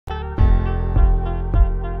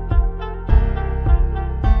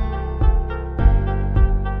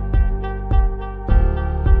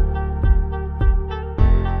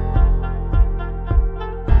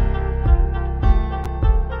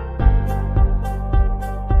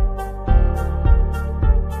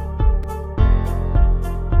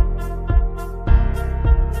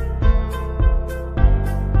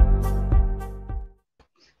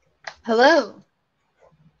Hello.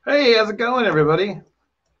 Hey, how's it going, everybody?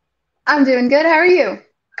 I'm doing good. How are you?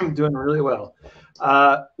 I'm doing really well.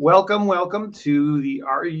 Welcome to the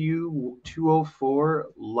RU 204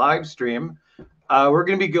 live stream. We're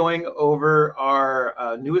going to be going over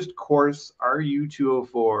our newest course, RU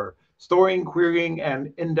 204, Storing, Querying,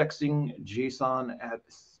 and Indexing JSON at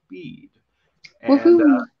Speed. And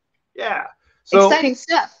Woohoo. yeah, so Exciting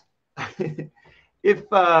stuff.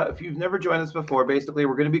 if you've never joined us before, basically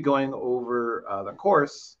we're going to be going over the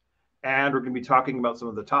course, and we're going to be talking about some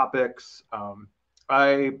of the topics.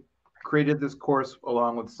 I created this course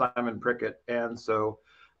along with Simon Prickett, and so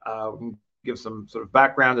we can give some sort of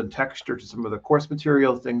background and texture to some of the course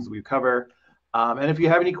material, things we cover. And if you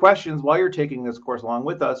have any questions while you're taking this course along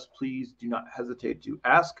with us, please do not hesitate to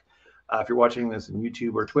ask. If you're watching this in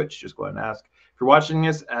YouTube or Twitch, just go ahead and ask. If you're watching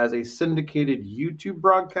this as a syndicated YouTube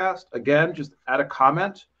broadcast, again, just add a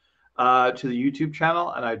comment to the YouTube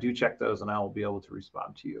channel, and I do check those, and I will be able to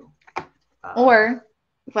respond to you. Um, Or,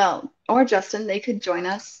 or Justin, they could join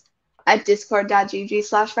us at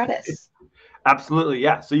discord.gg/Redis. Absolutely,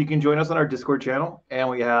 yeah. So you can join us on our Discord channel, and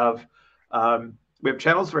we have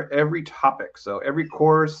channels for every topic. So every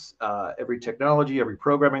course, every technology, every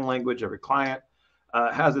programming language, every client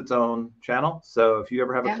has its own channel. So if you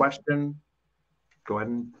ever have a Yeah. question, go ahead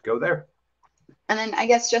and go there. And then I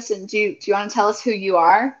guess, Justin, do you want to tell us who you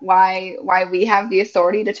are? Why we have the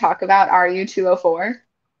authority to talk about RU204?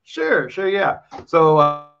 Sure, yeah. So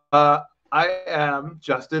I am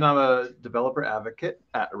Justin. I'm a developer advocate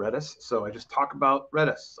at Redis. So I just talk about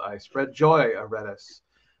Redis. I spread joy of Redis.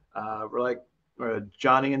 We're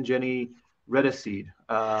Johnny and Jenny Redis seed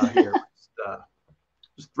here.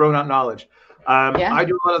 Just throwing out knowledge. Yeah. I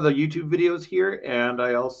do a lot of the YouTube videos here, and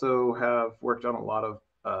I also have worked on a lot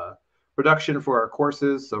of production for our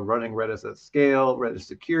courses. So running Redis at scale, Redis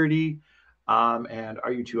security, and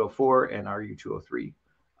RU204 and RU203.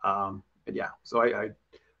 And yeah, so I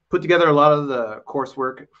put together a lot of the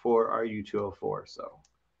coursework for RU204. So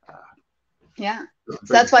Yeah. So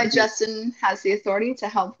very that's why Justin has the authority to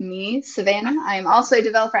help me, Savannah. I am also a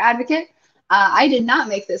developer advocate. I did not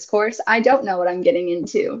make this course. I don't know what I'm getting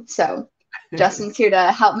into. So Justin's here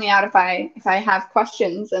to help me out if I have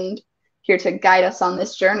questions and here to guide us on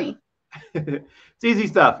this journey. It's easy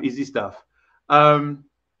stuff. Easy stuff. Um,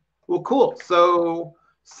 well, cool. So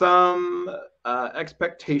some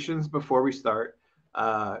expectations before we start.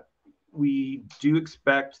 Uh, we do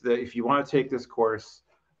expect that if you want to take this course,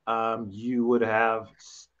 you would have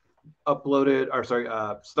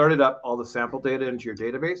started up all the sample data into your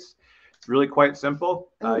database. It's really quite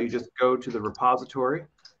simple. Ooh. You just go to the repository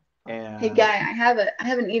Hey and Guy, I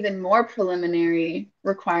have an even more preliminary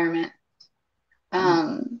requirement.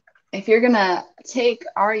 If you're gonna take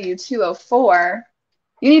RU204,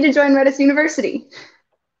 you need to join Redis University.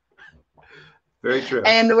 very true.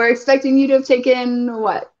 And we're expecting you to have taken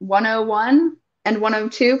what, 101 and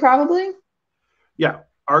 102 probably? Yeah.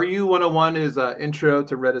 RU 101 is Intro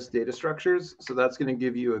to Redis Data Structures. So that's going to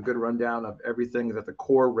give you a good rundown of everything that the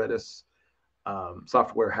core Redis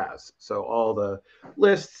software has. So all the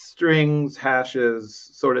lists, strings,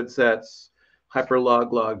 hashes, sorted sets,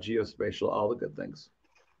 hyperlog, log, geospatial, all the good things.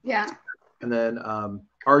 Yeah. And then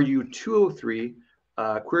RU 203,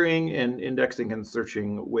 querying and indexing and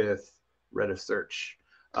searching with Redis Search,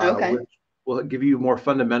 Okay. which will give you more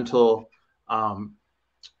fundamental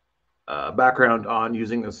background on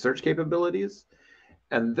using the search capabilities.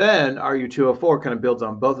 And then RU204 kind of builds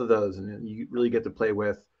on both of those, and you really get to play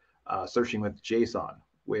with searching with JSON,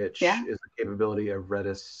 which Yeah. is the capability of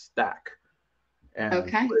Redis Stack. And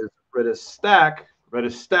Okay. what is Redis Stack?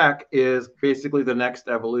 Redis Stack is basically the next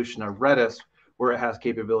evolution of Redis, where it has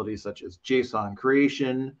capabilities such as JSON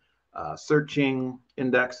creation, searching,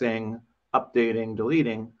 indexing, updating,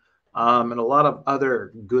 deleting, and a lot of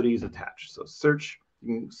other goodies attached. So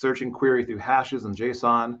you can search and query through hashes and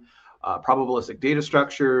JSON, probabilistic data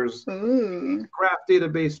structures, Ooh. graph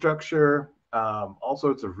database structure, all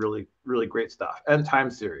sorts of really, really great stuff, and time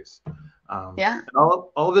series. Yeah. And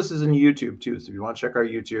all of this is in YouTube too. So if you want to check our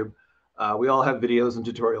YouTube, we all have videos and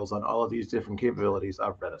tutorials on all of these different capabilities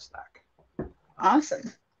of Redis Stack. Awesome.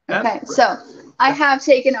 And Okay. So I have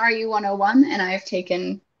taken RU101 and I have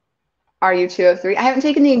taken RU203. I haven't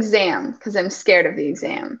taken the exam because I'm scared of the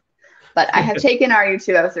exam, but I have taken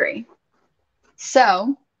RU203.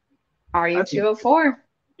 So RU204.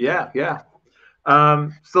 yeah.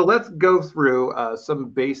 So let's go through some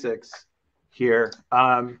basics here.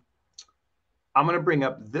 I'm going to bring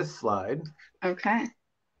up this slide. Okay.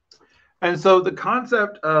 And so the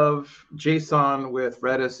concept of JSON with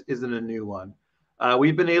Redis isn't a new one.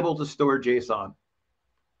 We've been able to store JSON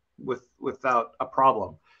without a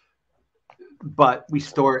problem. but we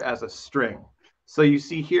store it as a string. So you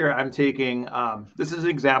see here, I'm taking, this is an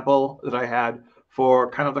example that I had for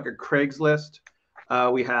kind of like a Craigslist.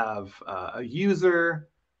 We have a user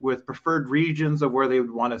with preferred regions of where they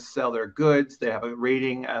would want to sell their goods. They have a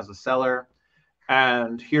rating as a seller.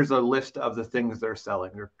 And here's a list of the things they're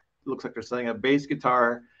selling. It looks like they're selling a bass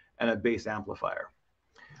guitar and a bass amplifier.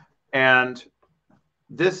 And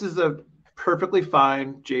this is a perfectly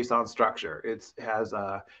fine JSON structure. It has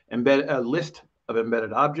a list of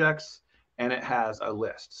embedded objects, and it has a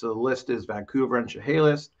list. So the list is Vancouver and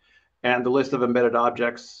Chehalis, and the list of embedded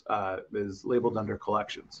objects is labeled under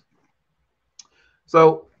collections.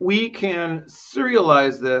 So we can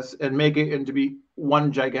serialize this and make it into be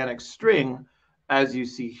one gigantic string, as you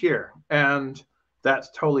see here. And that's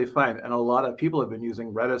totally fine. And a lot of people have been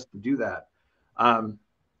using Redis to do that.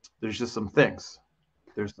 There's just some things.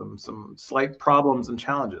 There's some slight problems and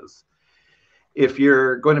challenges. If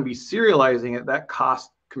you're going to be serializing it, that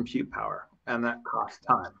costs compute power and that costs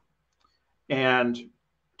time. And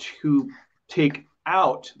to take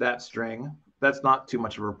out that string, that's not too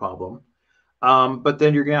much of a problem. But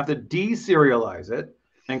then you're going to have to deserialize it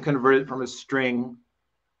and convert it from a string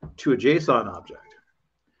to a JSON object.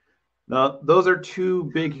 Now, those are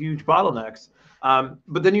two big, huge bottlenecks.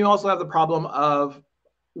 But then you also have the problem of,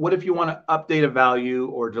 what if you want to update a value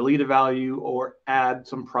or delete a value or add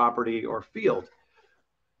some property or field?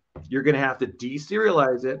 You're going to have to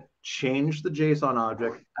deserialize it, change the JSON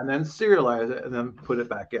object, and then serialize it, and then put it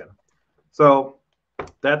back in. So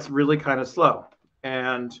that's really kind of slow.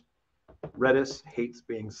 And Redis hates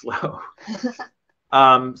being slow.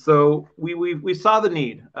 So we saw the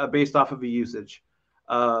need based off of the usage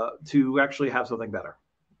to actually have something better.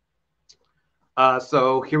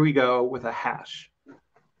 So here we go with a hash.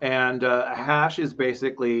 And a hash is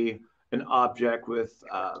basically an object with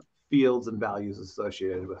fields and values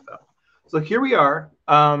associated with them. So here we are.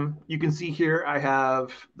 You can see here I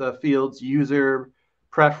have the fields user,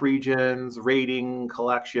 pref regions, rating,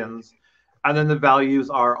 collections, and then the values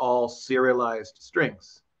are all serialized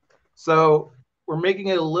strings. So we're making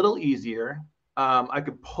it a little easier. I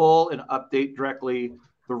could pull and update directly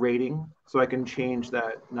the rating. So I can change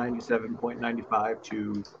that 97.95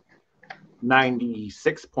 to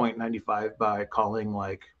 96.95 by calling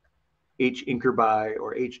like hinker by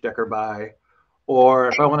or hdecker by, or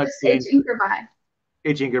if I want to change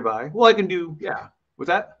hinker by, well, I can do, yeah. What's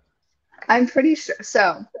that? I'm pretty sure.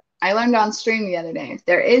 So I learned on stream the other day,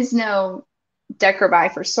 there is no decker by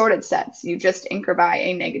for sorted sets. You just hinker by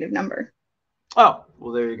a negative number. Oh,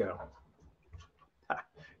 well, there you go.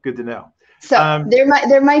 Good to know. So there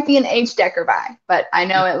might be an hdecker by, but I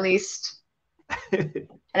know at least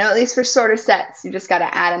for sorted sets, you just got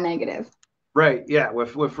to add a negative. Right. Yeah.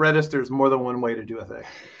 With Redis, there's more than one way to do a thing.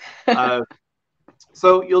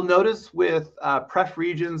 So you'll notice with pref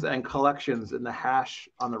regions and collections in the hash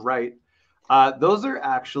on the right, those are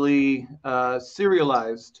actually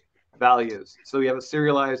serialized values. So we have a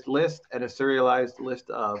serialized list and a serialized list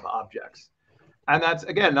of objects. And that's,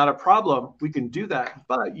 again, not a problem. We can do that,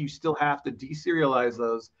 but you still have to deserialize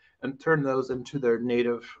those and turn those into their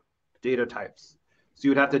native data types. So you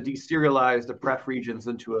would have to deserialize the pref regions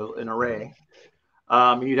into an array.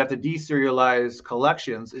 You'd have to deserialize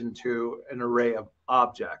collections into an array of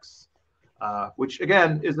objects, which,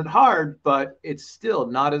 again, isn't hard, but it's still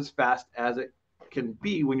not as fast as it can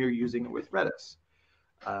be when you're using it with Redis.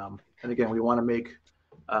 And again, we want to make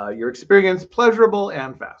your experience pleasurable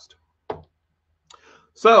and fast.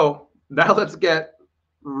 So now let's get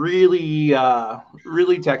really,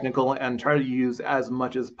 really technical and try to use as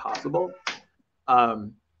much as possible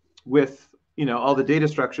with all the data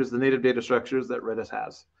structures, the native data structures that Redis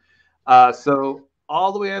has. So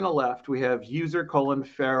all the way on the left, we have user :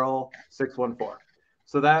 feral 614.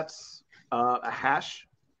 So that's a hash.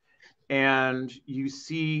 And you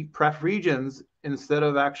see pref regions, instead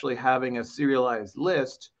of actually having a serialized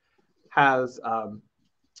list, has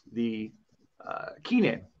the key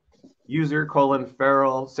name, user :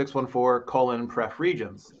 feral 614 : pref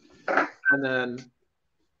regions. And then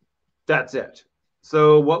that's it.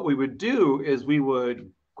 So what we would do is we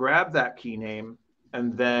would grab that key name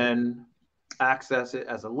and then access it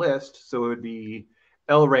as a list. So it would be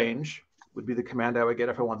lrange would be the command I would get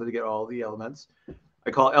if I wanted to get all the elements.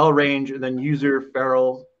 I call lrange and then user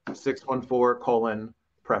feral 614 :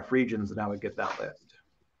 pref regions, and I would get that list.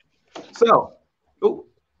 So,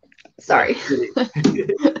 sorry.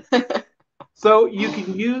 So you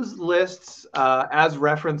can use lists as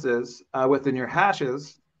references within your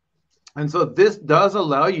hashes. And so this does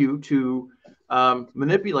allow you to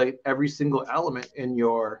manipulate every single element in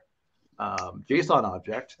your JSON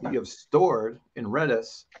object that you have stored in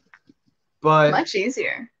Redis but much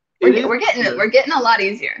easier. it is We're getting a lot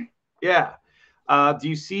easier. Yeah. Do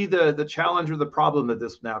you see the challenge or the problem that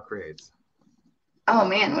this now creates? Oh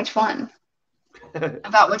man, which one?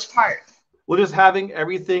 About which part? Well, just having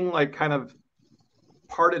everything like kind of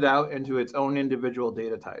parted out into its own individual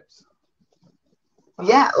data types.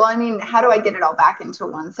 Yeah, well, I mean, how do I get it all back into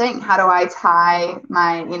one thing? How do I tie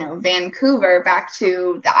my, Vancouver back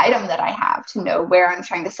to the item that I have to know where I'm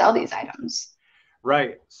trying to sell these items?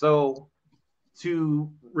 Right. So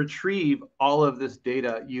to retrieve all of this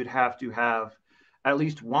data, you'd have to have at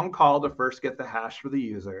least one call to first get the hash for the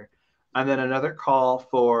user, and then another call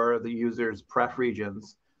for the user's pref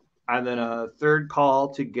regions, and then a third call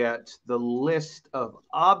to get the list of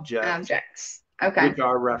objects. Okay. Which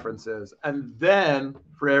are references. And then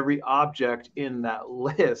for every object in that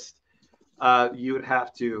list, you would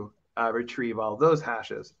have to retrieve all those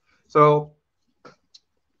hashes. So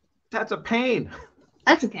that's a pain.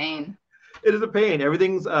 That's a pain. It is a pain.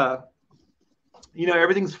 Everything's,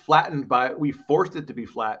 everything's flattened we forced it to be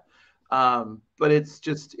flat. But it's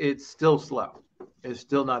still slow. It's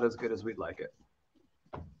still not as good as we'd like it.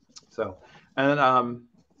 So, and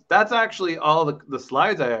that's actually all the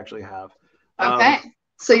slides I actually have. Okay.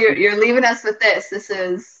 So you're leaving us with this. This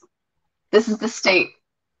is the state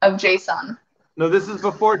of JSON. No, this is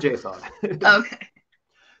before JSON. Okay.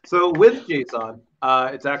 So with JSON,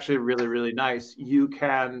 it's actually really, really nice. You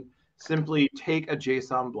can simply take a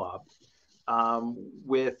JSON blob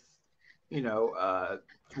with,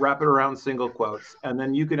 wrap it around single quotes, and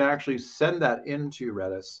then you can actually send that into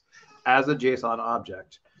Redis as a JSON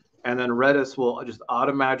object. And then Redis will just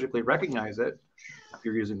automatically recognize it if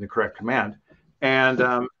you're using the correct command.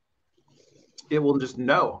 And it will just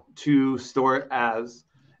know to store it as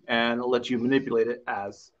and let you manipulate it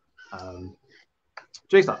as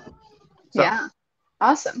JSON. So, yeah,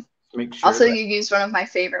 awesome. Make sure also, you used one of my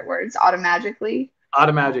favorite words, automatically.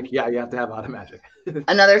 Automagic, yeah, you have to have automagic.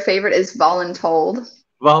 Another favorite is voluntold.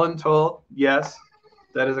 Voluntold, yes,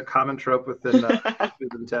 that is a common trope within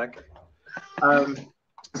tech.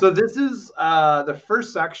 So this is the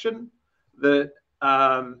first section that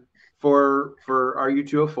for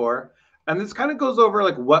RU204, and this kind of goes over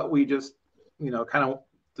like what we just kind of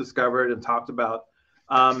discovered and talked about.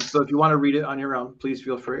 So if you want to read it on your own, please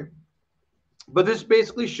feel free. But this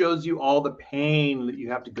basically shows you all the pain that you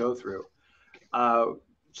have to go through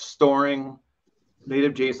storing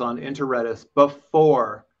native JSON into Redis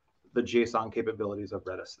before the JSON capabilities of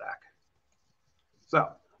Redis Stack. So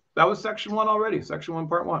that was section 1 already, section 1,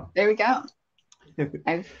 part 1. There we go.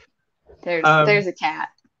 There's a cat.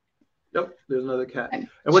 Nope, there's another cat. I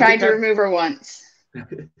tried to remove her once.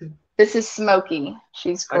 This is Smokey.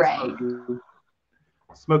 She's gray.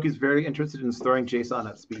 Smokey's very interested in storing JSON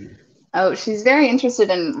at speed. Oh, she's very interested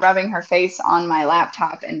in rubbing her face on my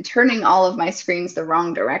laptop and turning all of my screens the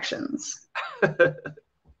wrong directions.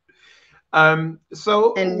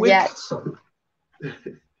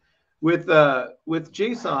 With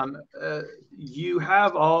JSON, you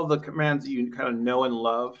have all the commands that you kind of know and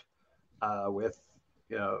love with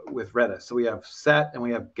Redis. So we have set and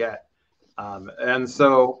we have get,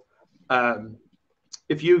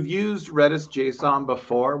 if you've used Redis JSON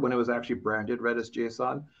before, when it was actually branded Redis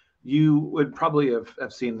JSON, you would probably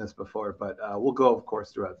have seen this before, but we'll go, of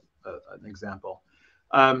course, through an example.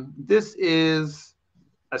 This is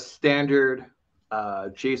a standard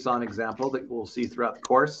JSON example that we'll see throughout the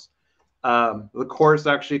course. The course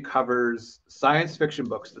actually covers science fiction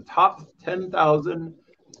books, the top 10,000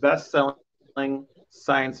 best-selling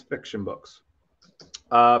science fiction books.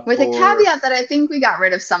 With a caveat that I think we got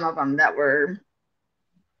rid of some of them that were...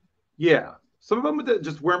 Yeah, some of them that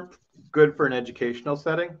just weren't good for an educational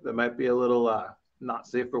setting. That might be a little not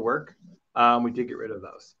safe for work. We did get rid of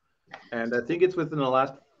those. And I think it's within the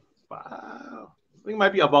last, I think it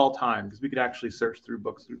might be of all time, because we could actually search through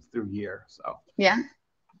books through year. So yeah.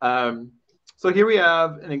 So here we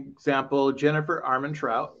have an example. Jennifer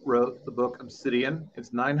Armentrout wrote the book Obsidian.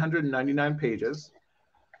 It's 999 pages.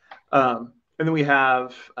 And then we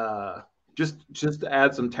have, just to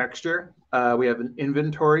add some texture, we have an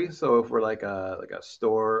inventory. So if we're like a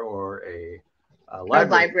store or a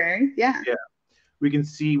library, yeah, we can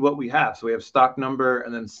see what we have. So we have stock number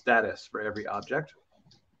and then status for every object.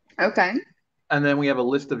 Okay. And then we have a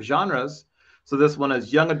list of genres. So this one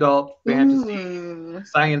is young adult, fantasy,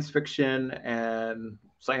 science fiction, and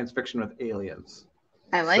science fiction with aliens.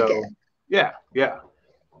 I like it. Yeah.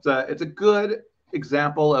 It's a good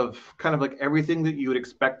example of kind of like everything that you would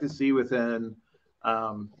expect to see within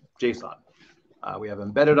JSON. We have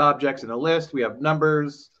embedded objects in a list. We have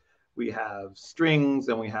numbers. We have strings,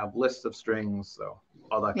 and we have lists of strings. So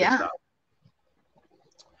all that good stuff.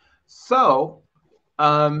 So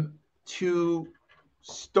to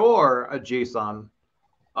store a JSON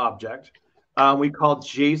object, we call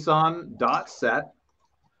JSON.set,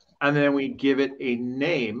 and then we give it a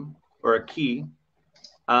name or a key.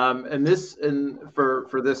 And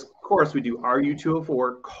for this course, we do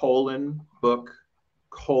RU204:book: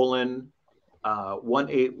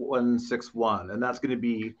 18161, and that's going to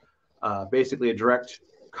be basically a direct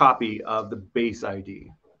copy of the base ID.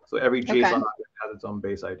 So every JSON object has its own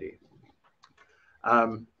base ID.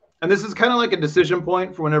 And this is kind of like a decision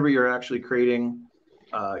point for whenever you're actually creating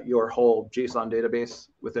your whole JSON database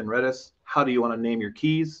within Redis. How do you want to name your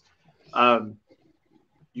keys?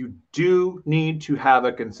 You do need to have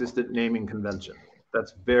a consistent naming convention.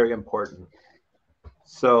 That's very important.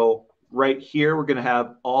 So right here, we're going to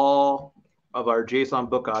have all of our JSON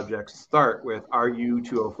book objects start with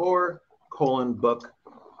RU204:book: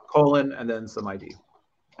 and then some ID.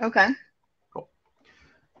 Okay. Cool.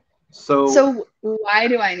 So why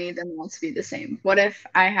do I need them all to be the same? What if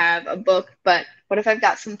I have a book, but what if I've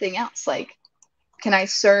got something else? Like, can I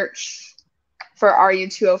search for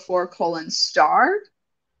RU204:*?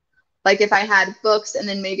 Like if I had books and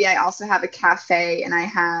then maybe I also have a cafe and I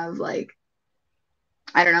have like,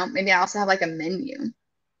 I don't know, maybe I also have like a menu.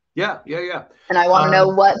 Yeah. And I want to know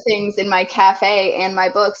what things in my cafe and my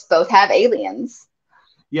books both have aliens.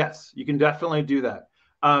 Yes, you can definitely do that.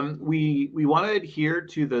 We want to adhere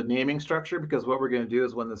to the naming structure, because what we're going to do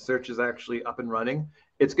is when the search is actually up and running,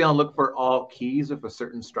 it's going to look for all keys of a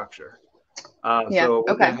certain structure. So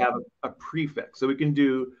we're going to have a prefix. So we can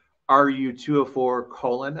do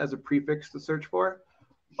RU204: as a prefix to search for,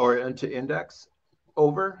 or to index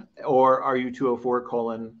over, or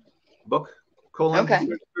RU204:book: to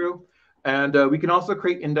search through. And we can also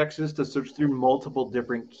create indexes to search through multiple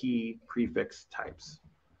different key prefix types.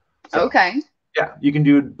 So, yeah, you can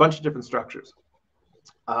do a bunch of different structures.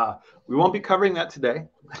 We won't be covering that today.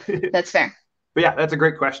 That's fair. But yeah, that's a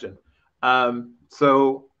great question.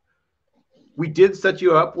 So we did set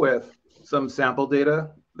you up with some sample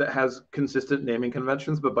data that has consistent naming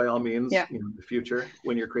conventions, but by all means, in the future,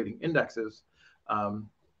 when you're creating indexes,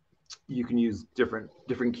 you can use different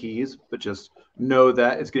keys, but just know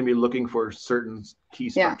that it's going to be looking for certain key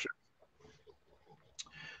structures.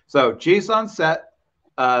 So JSON set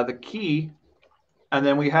the key, and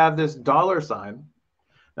then we have this $sign.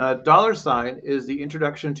 $sign is the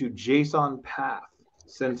introduction to JSON path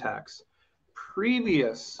syntax.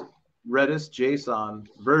 Previous Redis JSON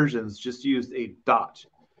versions just used a dot,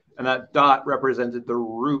 and that dot represented the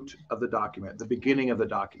root of the document, the beginning of the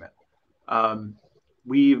document.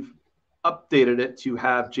 We've updated it to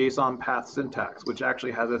have JSON path syntax, which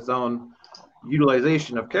actually has its own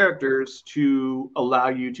utilization of characters to allow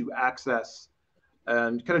you to access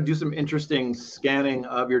and kind of do some interesting scanning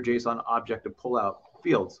of your JSON object to pull out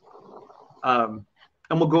fields. And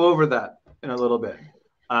we'll go over that in a little bit.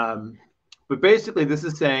 But basically, this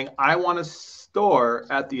is saying I want to store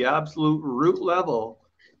at the absolute root level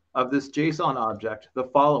of this JSON object the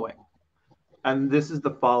following. And this is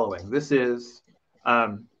the following. This is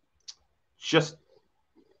just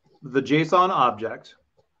the JSON object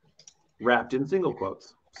wrapped in single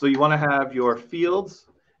quotes. So you want to have your fields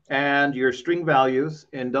and your string values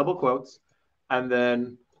in double quotes, and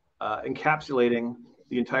then encapsulating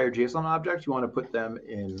the entire JSON object, you want to put them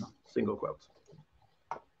in single quotes.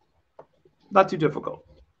 Not too difficult.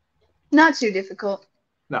 Not too difficult.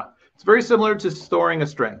 No, it's very similar to storing a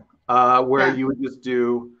string, where you would just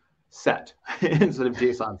do set instead of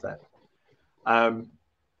JSON set. And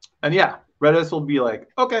yeah, Redis will be like,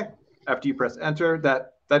 okay, after you press enter,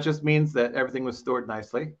 that just means that everything was stored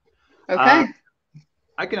nicely. Okay.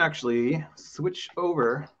 I can actually switch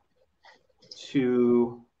over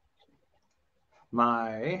to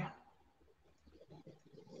my,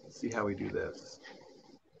 let's see how we do this.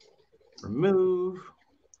 Remove,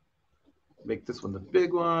 make this one the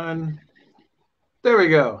big one. There we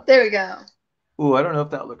go. There we go. Ooh, I don't know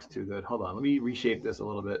if that looks too good. Hold on, let me reshape this a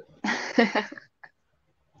little bit.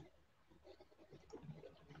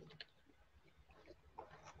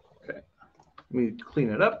 Okay, let me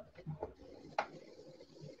clean it up.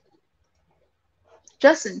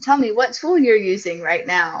 Justin, tell me what tool you're using right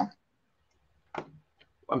now.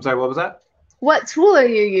 I'm sorry, what was that? What tool are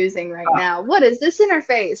you using right now? What is this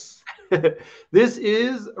interface? This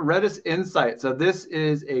is Redis Insight. So this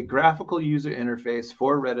is a graphical user interface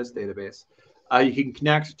for Redis database. You can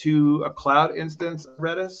connect to a cloud instance of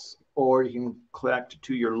Redis, or you can connect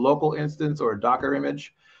to your local instance or a Docker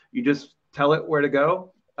image. You just tell it where to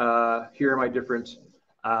go. Here are my different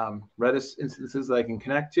Redis instances that I can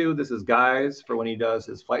connect to. This is Guy's for when he does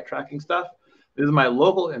his flight tracking stuff. This is my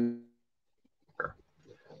local instance.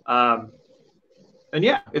 And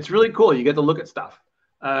yeah, it's really cool. You get to look at stuff.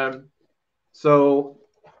 So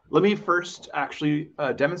let me first actually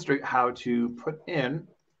demonstrate how to put in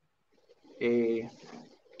a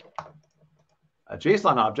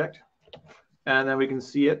JSON object, and then we can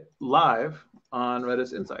see it live on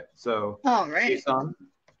Redis Insight. So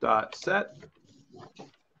JSON.set,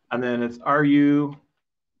 and then it's RU.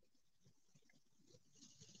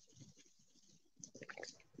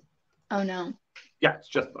 Oh no. Yeah, it's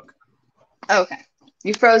just book. Okay.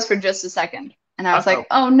 You froze for just a second, and I was like,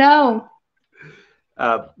 oh no.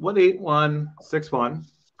 18161.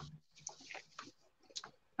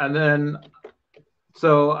 And then,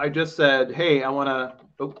 so I just said, hey, I want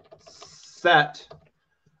to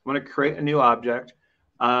create a new object.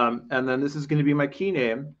 And then this is going to be my key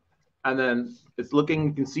name. And then it's looking,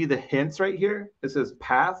 you can see the hints right here. It says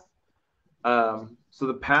path. So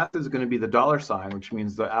the path is going to be the $, which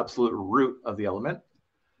means the absolute root of the element.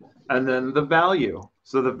 And then the value.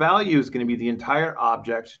 So the value is going to be the entire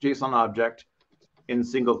object, JSON object, in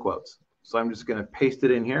single quotes. So I'm just going to paste it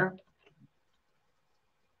in here.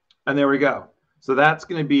 And there we go. So that's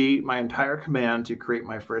going to be my entire command to create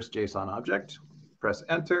my first JSON object. Press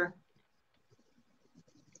enter.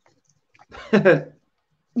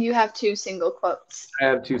 You have 2 single quotes. I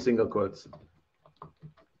have 2 single quotes.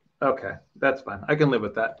 Okay, that's fine. I can live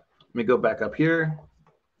with that. Let me go back up here.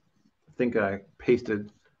 I think I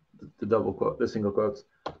pasted the double quote, the single quotes.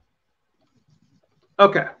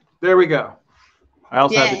 Okay, there we go. I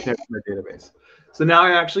also have to connect to my database. So now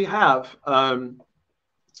I actually have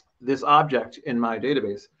this object in my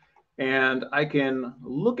database, and I can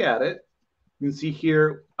look at it. You can see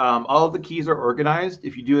here, all of the keys are organized.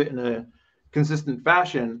 If you do it in a consistent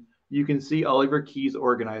fashion, you can see all of your keys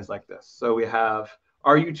organized like this. So we have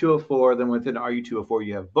RU204, then within RU204,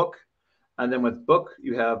 you have book. And then with book,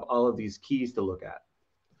 you have all of these keys to look at.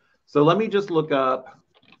 So let me just look up.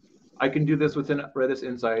 I can do this within Redis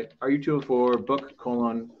Insight, RU204 book :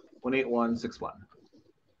 18161.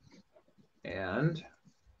 And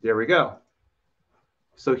there we go.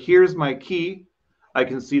 So here's my key. I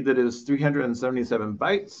can see that it is 377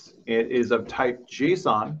 bytes. It is of type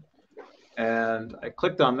JSON. And I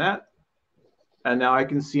clicked on that. And now I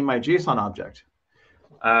can see my JSON object.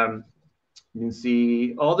 You can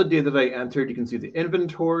see all the data that I entered. You can see the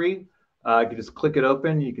inventory. I can just click it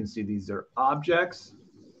open. You can see these are objects.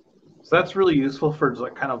 So that's really useful for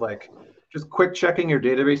like kind of like just quick checking your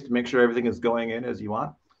database to make sure everything is going in as you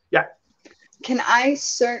want. Yeah. Can I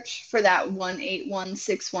search for that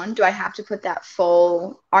 18161? Do I have to put that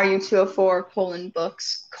full RU204 :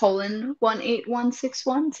 books :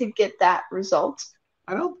 18161 to get that result?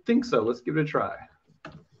 I don't think so. Let's give it a try.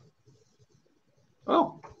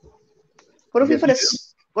 Oh. What if we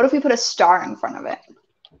put a star in front of it?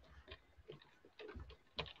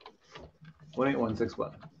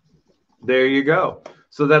 18161. There you go.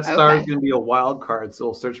 So that star is going to be a wild card. So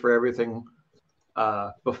we'll search for everything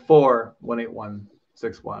before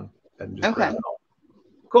 18161 and just grab it all.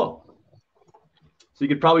 Cool. So you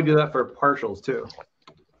could probably do that for partials too.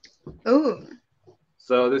 Ooh.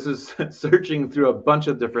 So this is searching through a bunch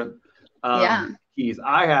of different keys.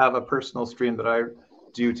 I have a personal stream that I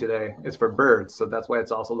do today. It's for birds, so that's why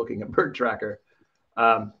it's also looking at bird tracker.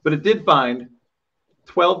 But it did find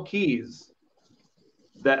 12 keys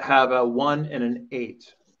that have a 1 and an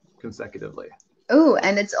 8 consecutively. Oh,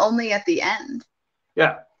 and it's only at the end.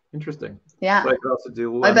 Yeah, interesting. Yeah. But I could also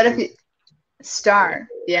do one. I bet if you star.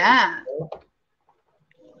 Yeah.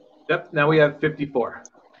 Yep. Now we have 54.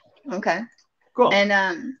 Okay. Cool.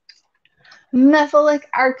 And Mephilik,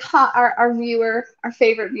 our viewer, our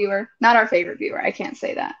favorite viewer, not our favorite viewer, I can't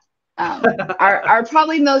say that. Our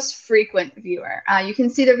probably most frequent viewer. You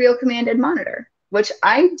can see the real commanded monitor, which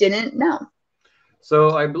I didn't know.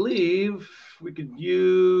 So I believe we could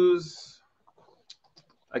use,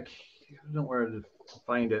 I don't know where to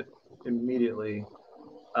find it immediately.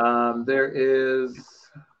 There is.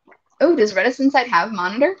 Oh, does Redis Insight have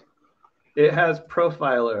monitor? It has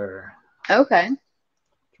profiler. Okay. I'm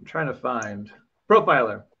trying to find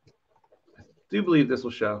profiler. I do believe this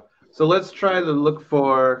will show. So let's try to look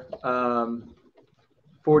for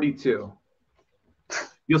 42.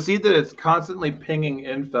 You'll see that it's constantly pinging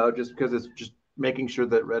info just because it's just making sure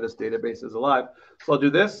that Redis database is alive. So I'll do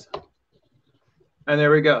this. And there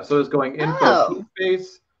we go. So it's going info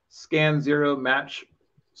space, scan 0, match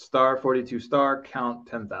star 42 star, count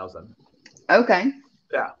 10,000. Okay.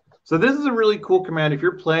 Yeah. So this is a really cool command. If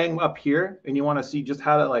you're playing up here and you want to see just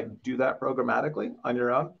how to like do that programmatically on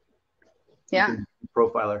your own. Yeah.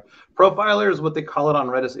 Profiler. Profiler is what they call it on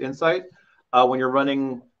Redis Insight. When you're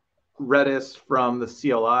running Redis from the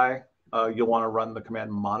CLI, you'll want to run the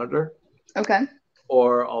command monitor. Okay.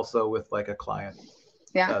 Or also with like a client.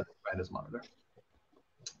 Yeah. The command is monitor.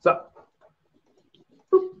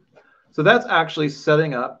 So that's actually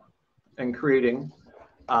setting up and creating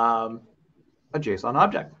a JSON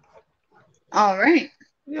object. All right.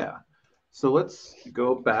 Yeah. So let's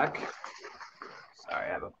go back. Sorry,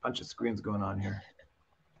 I have a bunch of screens going on here.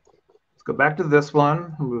 Let's go back to this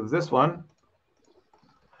one, move this one.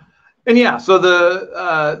 And yeah, so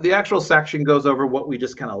the actual section goes over what we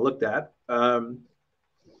just kind of looked at.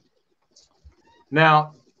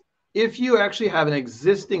 Now, if you actually have an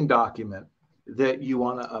existing document that you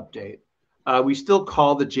want to update, we still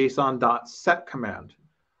call the JSON.set command.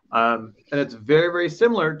 And it's very, very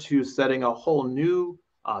similar to setting a whole new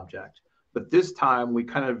object. But this time, we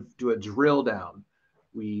kind of do a drill down.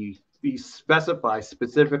 We specify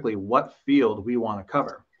specifically what field we want to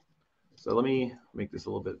cover. So let me make this a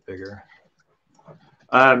little bit bigger.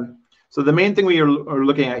 So the main thing we are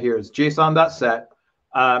looking at here is JSON.set.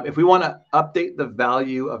 If we want to update the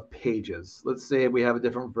value of pages, let's say we have a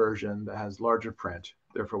different version that has larger print,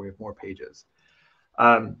 therefore we have more pages.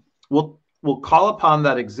 We'll call upon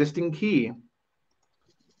that existing key,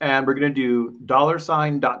 and we're going to do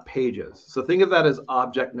 $.pages. So think of that as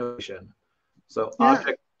object notation. So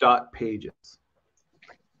object.pages.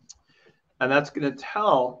 And that's going to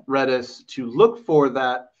tell Redis to look for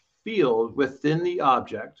that field within the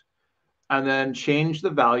object and then change the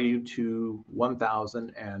value to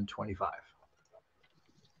 1025.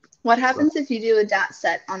 What happens if you do a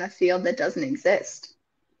 .set on a field that doesn't exist?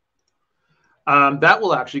 That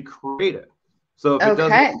will actually create it. So if it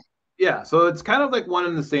doesn't, yeah, so it's kind of like one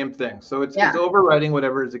and the same thing. So it's overwriting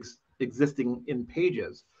whatever is existing in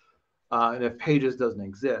pages. And if pages doesn't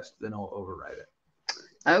exist, then it'll overwrite it.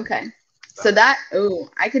 Okay. So that,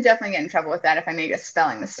 I could definitely get in trouble with that if I make a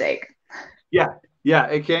spelling mistake. Yeah,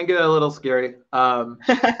 it can get a little scary. So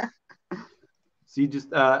you just,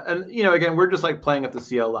 and you know, again, we're just like playing at the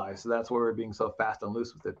CLI, so that's why we're being so fast and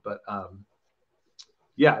loose with it. But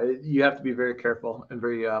yeah, you have to be very careful and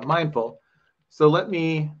very mindful. So let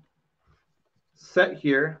me set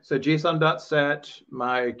here. So JSON.set,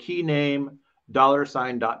 my key name,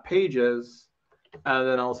 $.pages, and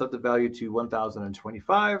then I'll set the value to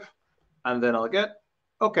 1025. And then I'll get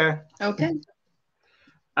okay. Okay.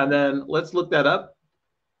 And then let's look that up.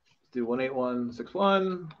 Let's do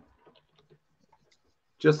 18161,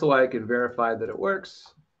 just so I can verify that it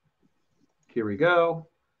works. Here we go.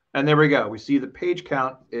 And there we go. We see the page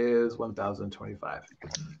count is 1025.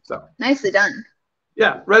 So nicely done.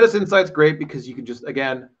 Yeah, Redis Insight's great because you can just,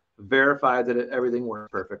 again, verify that everything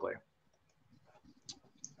works perfectly.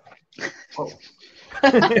 Oh.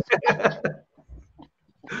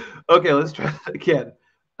 Okay, let's try that again.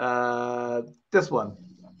 This one.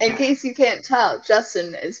 In case you can't tell,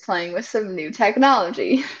 Justin is playing with some new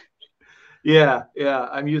technology. Yeah,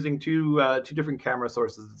 I'm using two different camera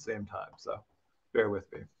sources at the same time, so bear with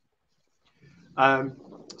me.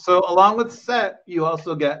 So along with set, you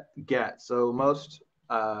also get. So most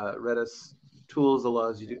Redis tools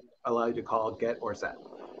allow you to call get or set,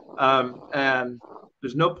 and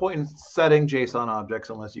there's no point in setting JSON objects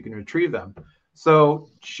unless you can retrieve them. So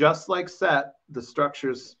just like set, the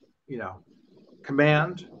structures,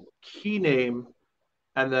 command, key name,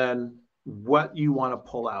 and then what you want to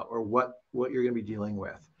pull out or what you're going to be dealing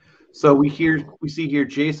with. So we see here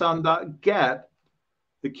JSON.get,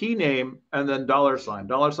 the key name, and then $.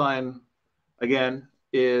 $, again,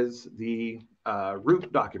 is the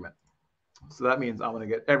root document. So that means I'm going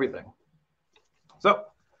to get everything. So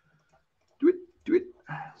do it.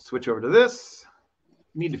 Switch over to this.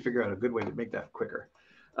 Need to figure out a good way to make that quicker.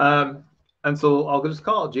 And so I'll just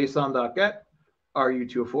call it JSON.get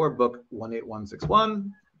RU204 book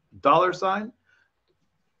 18161 $,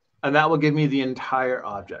 and that will give me the entire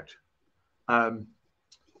object. And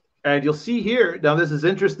you'll see here, now this is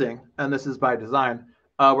interesting, and this is by design,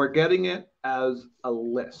 we're getting it as a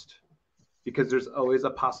list because there's always a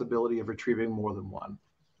possibility of retrieving more than one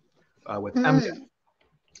with mget.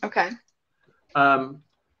 Okay.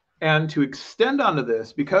 And to extend onto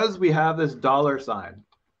this, because we have this $,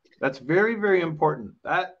 that's very, very important.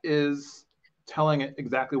 That is telling it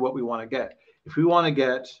exactly what we want to get. If we want to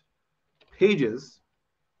get pages,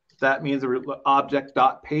 that means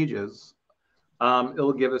object.pages.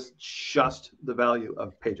 It'll give us just the value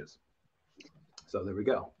of pages. So there we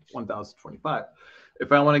go, 1025.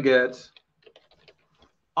 If I want to get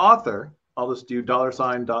author, I'll just do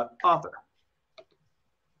 $.author.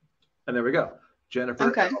 And there we go,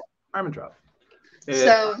 Jennifer Armentrout.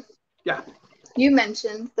 So yeah, you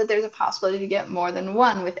mentioned that there's a possibility to get more than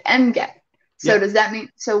one with mget. So does that mean,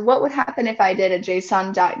 so what would happen if I did a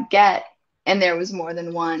JSON.get and there was more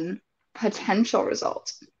than one potential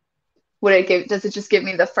result? Would it give, does it just give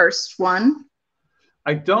me the first one?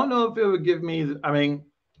 I don't know if it would give me, I mean,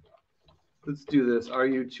 let's do this.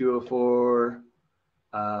 RU204.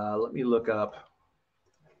 Let me look up.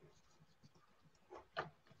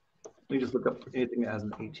 Let me just look up anything that has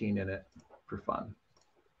an 18 in it for fun.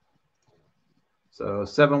 So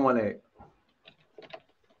 718.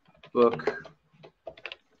 Book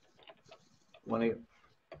 18.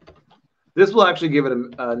 This will actually give it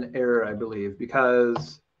an error, I believe,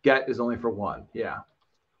 because get is only for one. Yeah.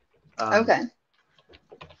 Okay.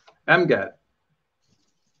 mget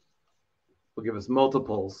will give us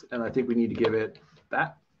multiples, and I think we need to give it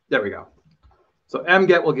that. There we go. So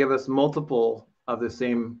mget will give us multiple of the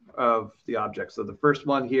same of the object. So the first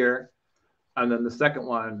one here, and then the second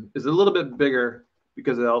one is a little bit bigger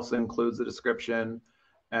because it also includes the description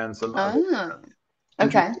and some other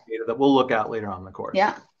okay. data that we'll look at later on in the course.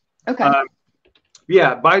 Yeah. Okay.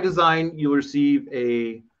 Yeah, by design, you'll receive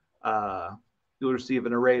an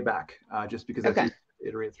array back just because that's easy to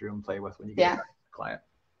iterate through and play with when you get it back to the client.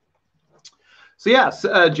 So yes,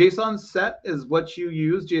 JSON set is what you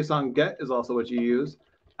use. JSON get is also what you use.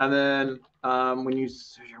 And then when you,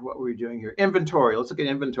 what were we doing here? Inventory. Let's look at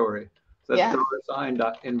inventory. So that's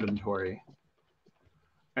 $.inventory.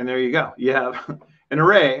 And there you go. You have an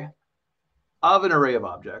array of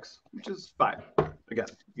objects, which is fine. Again,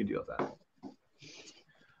 you can deal with that.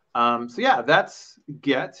 So yeah, that's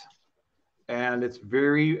get. And it's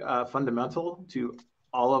very fundamental to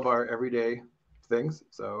all of our everyday things.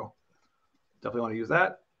 So definitely want to use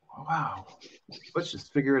that. Oh, wow. Let's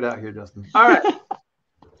just figure it out here, Justin. All right. All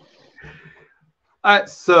right.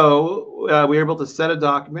 So we were able to set a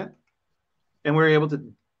document, and we were able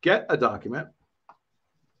to get a document.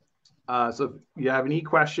 So if you have any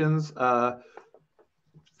questions,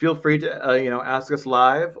 feel free to ask us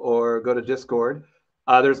live or go to Discord.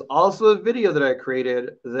 There's also a video that I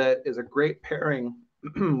created that is a great pairing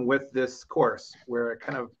with this course, where I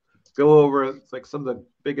kind of go over like some of the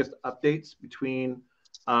biggest updates between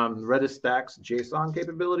Redis Stack's JSON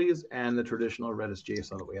capabilities and the traditional Redis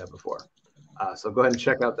JSON that we had before. So go ahead and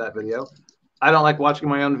check out that video. I don't like watching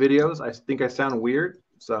my own videos. I think I sound weird,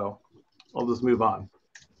 so I'll just move on.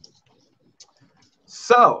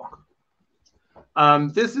 So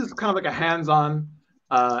this is kind of like a hands-on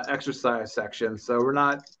exercise section. So we're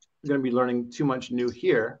not going to be learning too much new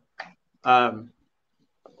here.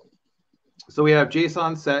 So we have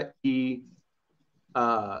JSON set key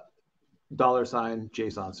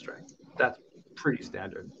 $JSON string. That's pretty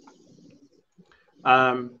standard.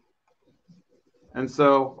 And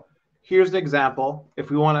so here's an example. If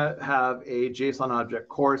we want to have a JSON object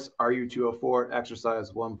course, RU204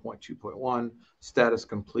 exercise 1.2.1 status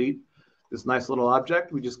complete. This nice little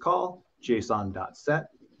object we just call JSON.set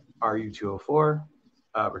RU204.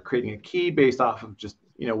 We're creating a key based off of just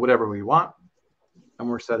whatever we want, and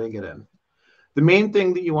we're setting it in. The main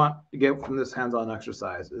thing that you want to get from this hands-on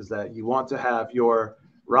exercise is that you want to have your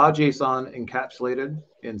raw JSON encapsulated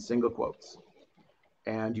in single quotes,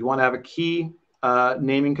 and you want to have a key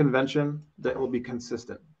naming convention that will be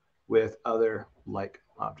consistent with other like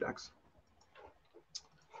objects.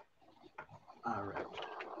 All right.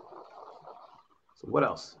 So what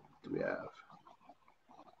else do we have?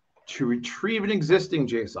 To retrieve an existing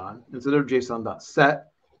JSON, instead of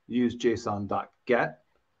JSON.set, use JSON.get,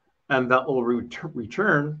 and that will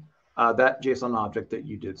return that JSON object that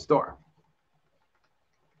you did store.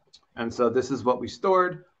 And so this is what we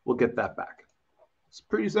stored. We'll get that back. It's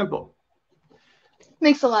pretty simple.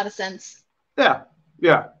 Makes a lot of sense. Yeah,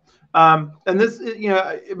 yeah. And this,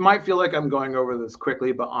 it might feel like I'm going over this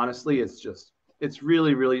quickly, but honestly, it's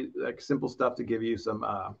really, really like simple stuff to give you some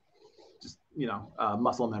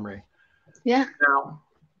muscle memory. Yeah. Now,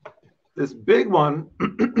 this big one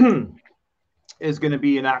is going to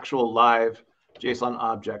be an actual live JSON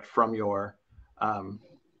object from your,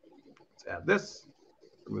 let's add this,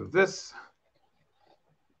 remove this,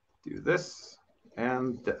 do this,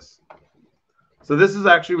 and this. So this is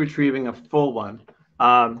actually retrieving a full one.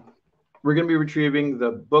 We're going to be retrieving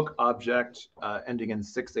the book object ending in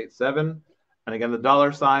 687. And again,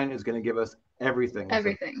 the $sign is going to give us everything.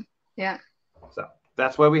 Everything. Yeah. So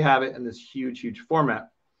that's why we have it in this huge, huge format.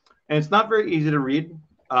 And it's not very easy to read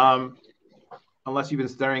unless you've been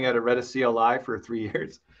staring at a Redis CLI for 3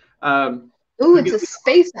 years. Ooh, it's a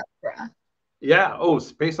space opera. Yeah. Oh,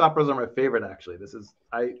 space operas are my favorite, actually. This is,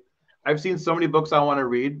 I've seen so many books I want to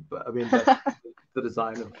read, but I mean, that's the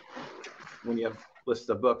design of when you have lists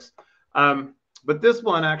of books. But this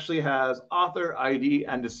one actually has author, ID,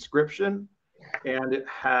 and description and it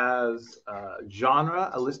has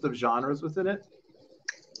a list of genres within it,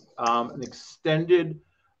 an extended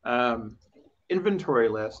inventory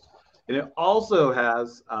list, and it also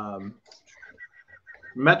has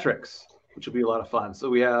metrics, which will be a lot of fun. So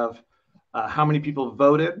we have how many people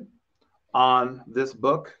voted on this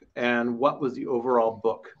book and what was the overall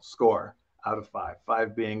book score out of 5.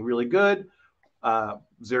 5 being really good,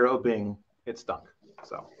 0 being it stunk.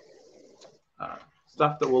 So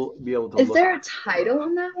stuff that we'll be able to Is look there at. a title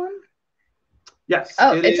on that one? Yes.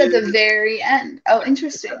 Oh, it's at the very end. Oh,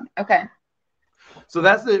 interesting. Okay. So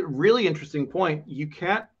that's a really interesting point. You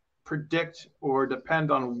can't predict or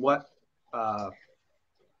depend on what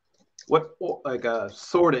like a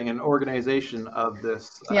sorting and organization of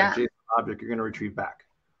this JSON object you're going to retrieve back,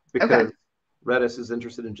 because Redis is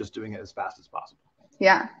interested in just doing it as fast as possible.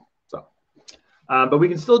 Yeah. So, but we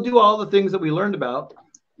can still do all the things that we learned about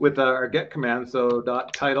with our get command. So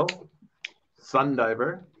 .title,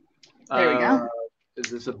 Sundiver. There we go.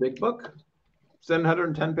 Is this a big book?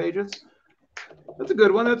 710 pages. That's a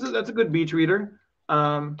good one. That's a good beach reader.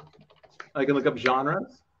 I can look up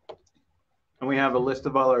genres, and we have a list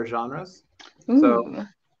of all our genres. Ooh. So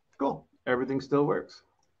cool. Everything still works.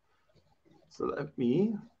 So let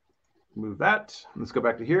me move that. Let's go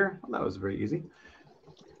back to here. That was very easy.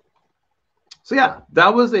 So yeah,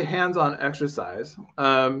 that was a hands-on exercise.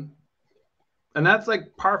 And that's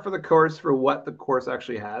like par for the course for what the course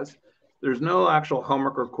actually has. There's no actual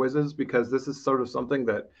homework or quizzes, because this is sort of something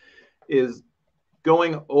that is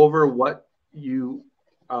going over what you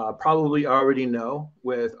probably already know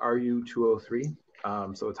with RU 203.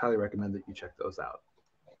 So it's highly recommended that you check those out.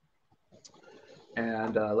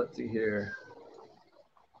 And let's see here.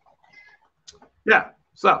 Yeah,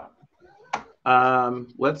 so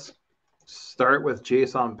let's start with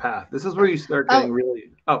JSON path. This is where you start getting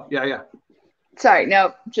really, yeah. Sorry,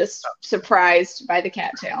 nope, just surprised by the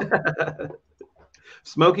cattail.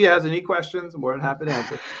 Smokey has any questions, I'm more than happy to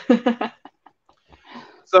answer.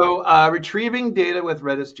 So retrieving data with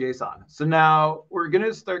Redis JSON. So now we're going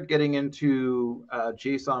to start getting into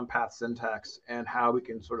JSON path syntax and how we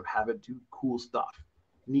can sort of have it do cool stuff,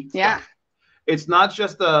 neat stuff. It's not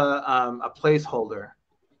just a placeholder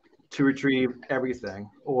to retrieve everything,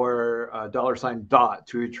 or $dot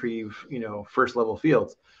to retrieve, first level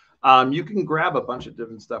fields. You can grab a bunch of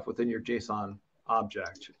different stuff within your JSON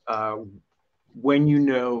object when you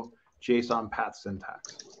know JSON path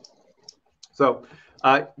syntax. So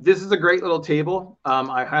this is a great little table.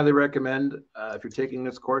 I highly recommend, if you're taking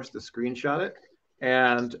this course, to screenshot it,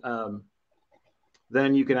 and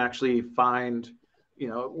then you can actually find,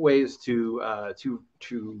 ways to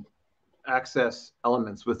access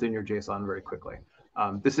elements within your JSON very quickly.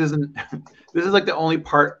 This is like the only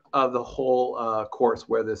part of the whole course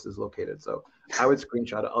where this is located. So I would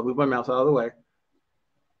screenshot it. I'll move my mouse out of the way.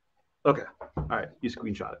 Okay. All right. You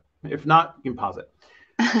screenshot it. If not, you can pause it.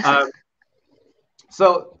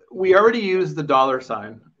 So we already used the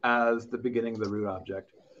 $sign as the beginning of the root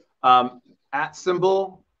object. @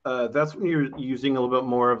 symbol, that's when you're using a little bit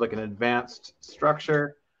more of like an advanced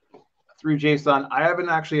structure through JSON. I haven't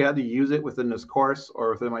actually had to use it within this course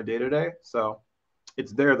or within my day-to-day. So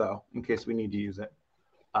it's there, though, in case we need to use it.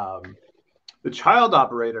 The child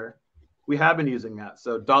operator, we have been using that.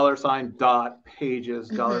 So $, dot, pages,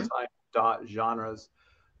 $, dot, genres.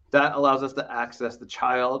 That allows us to access the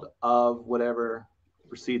child of whatever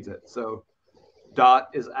precedes it. So dot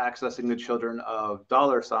is accessing the children of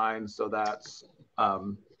 $, so that's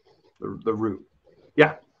the root.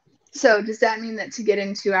 Yeah. So does that mean that to get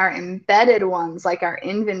into our embedded ones, like our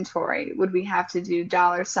inventory, would we have to do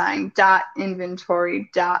 $, dot, inventory,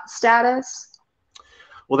 dot, status?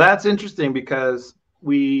 Well, that's interesting, because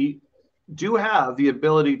we do have the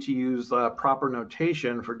ability to use proper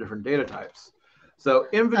notation for different data types. So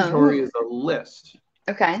inventory is a list.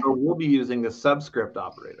 Okay. So we'll be using the subscript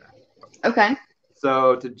operator. Okay.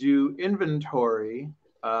 So to do inventory,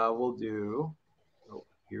 we'll do,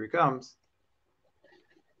 here he comes.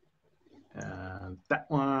 And that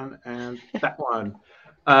one, and that one.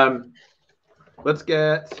 Let's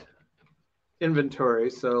get inventory.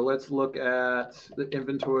 So let's look at the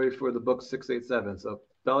inventory for the book 687. So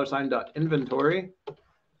 $, dot, inventory.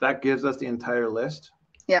 That gives us the entire list.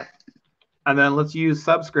 Yep. And then let's use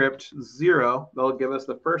subscript 0. That'll give us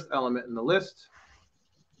the first element in the list.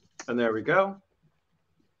 And there we go.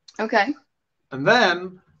 Okay. And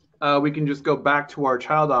then we can just go back to our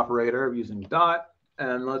child operator of using dot.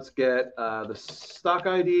 And let's get the stock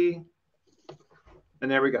ID. And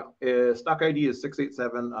there we go. Stock ID is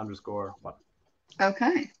 687_1.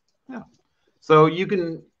 Okay. Yeah. So you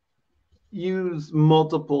can use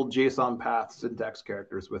multiple JSON path syntax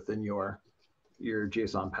characters within your your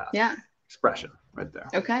JSON path expression right there.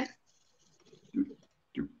 Okay.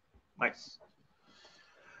 Nice.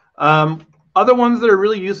 Other ones that are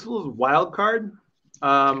really useful is wildcard.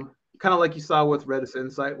 Kind of like you saw with Redis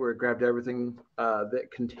Insight, where it grabbed everything that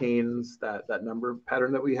contains that number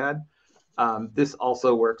pattern that we had. This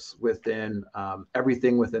also works within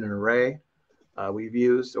everything within an array we've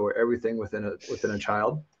used, or everything within a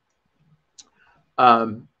child.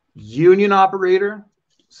 Union operator,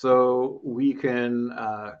 so we can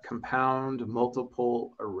compound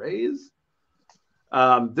multiple arrays.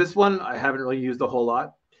 This one I haven't really used a whole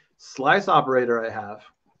lot. Slice operator I have.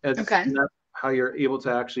 And that's how you're able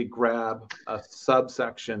to actually grab a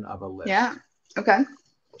subsection of a list. Yeah. Okay.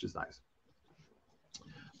 Which is nice.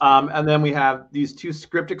 And then we have these two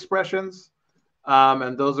script expressions.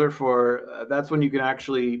 And those are for, that's when you can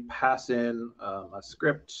actually pass in a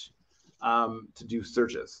script to do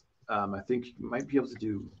searches. I think you might be able to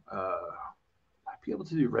do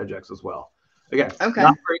regex as well. Again, not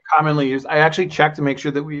very commonly used. I actually checked to make sure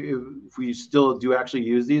that if we still do actually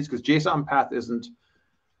use these, because JSON path isn't,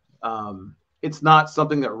 it's not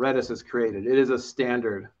something that Redis has created. It is a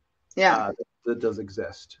standard that does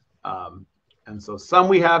exist. And so some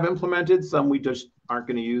we have implemented, some we just aren't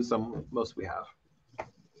going to use, most we have.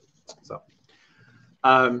 So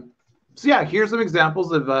yeah, here's some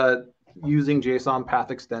examples of using JSON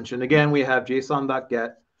path extension. Again, we have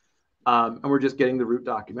json.get, and we're just getting the root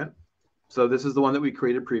document. So this is the one that we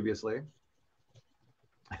created previously.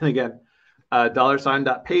 And again,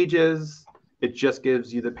 $.pages, it just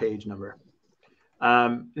gives you the page number.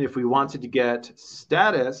 If we wanted to get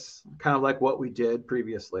status, kind of like what we did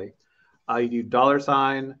previously, you do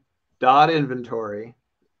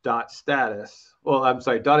 $.inventory.status. Well, I'm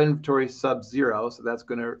sorry, .inventory sub 0. So that's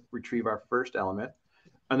going to retrieve our first element.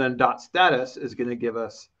 And then .status is going to give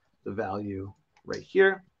us the value right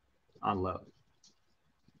here on load.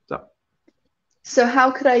 So how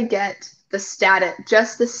could I get the status,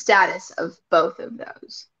 just the status of both of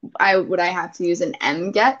those? Would I have to use an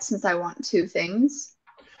mget since I want two things?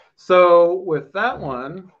 So with that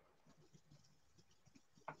one,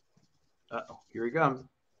 here he comes.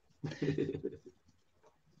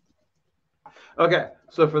 Okay,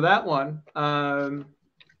 so for that one,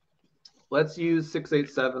 let's use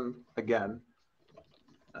 687 again.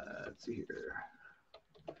 Let's see here.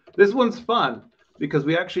 This one's fun because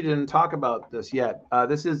we actually didn't talk about this yet.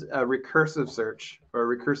 This is a recursive search or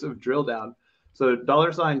a recursive drill down. So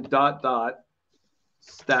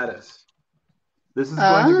 $.status. This is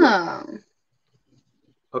going to grab,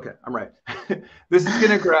 okay, I'm right. This is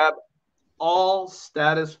going to grab all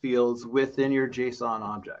status fields within your JSON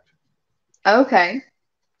object. Okay.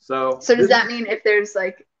 So does that mean if there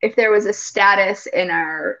was a status in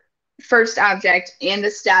our first object and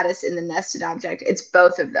a status in the nested object, it's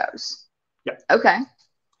both of those? Yeah. Okay.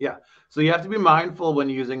 Yeah. So you have to be mindful when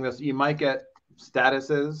using this. You might get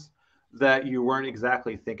statuses that you weren't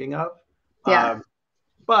exactly thinking of. Yeah.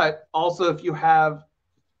 But also if you have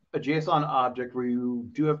a JSON object where you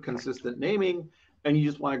do have consistent naming and you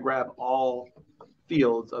just want to grab all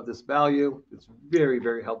fields of this value, it's very,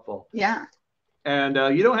 very helpful. Yeah. And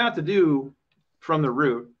you don't have to do from the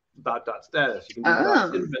root .status. You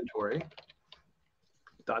can do .inventory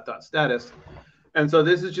 .status. And so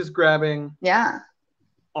this is just grabbing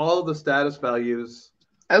all of the status values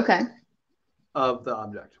of the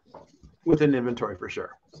object within inventory for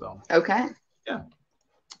sure. So yeah,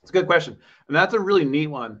 it's a good question. And that's a really neat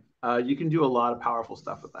one. You can do a lot of powerful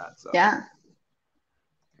stuff with that. So yeah.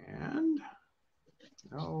 And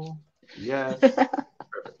no, yes. Perfect.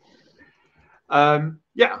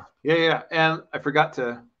 Yeah. And I forgot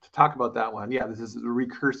to talk about that one. Yeah, this is the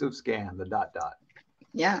recursive scan, the ...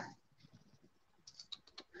 Yeah.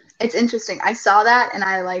 It's interesting. I saw that and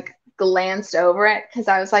I glanced over it because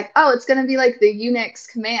I was like, oh, it's going to be like the Unix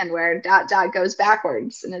command where ... goes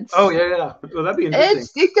backwards. And it's, oh, yeah. Well, that'd be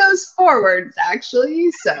interesting. It goes forwards,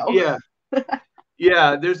 actually. So yeah.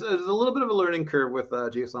 Yeah, there's a little bit of a learning curve with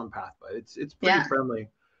JSON path, but it's pretty friendly.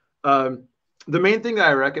 The main thing that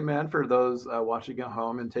I recommend for those watching at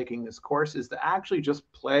home and taking this course is to actually just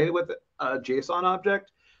play with a JSON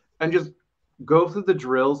object and just go through the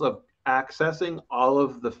drills of accessing all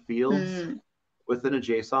of the fields within a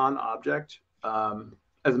JSON object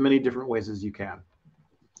as many different ways as you can.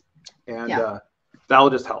 And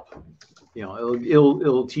that'll just help. You know,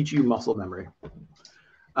 it'll teach you muscle memory.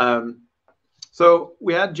 So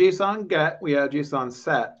we had JSON get, we had JSON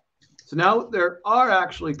set. So now there are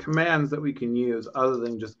actually commands that we can use other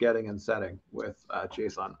than just getting and setting with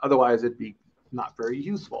JSON. Otherwise, it'd be not very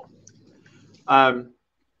useful.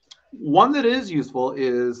 One that is useful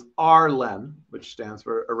is rlen, which stands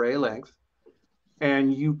for array length.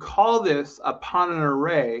 and you call this upon an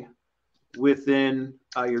array within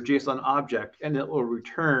your JSON object, and it will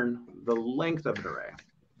return the length of an array.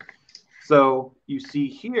 So you see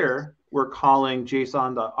here, we're calling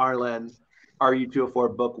JSON.rlen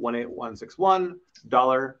RU204 book 18161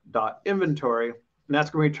 $.inventory, and that's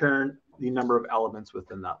going to return the number of elements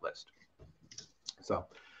within that list. So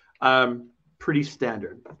pretty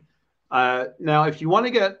standard. Now, if you want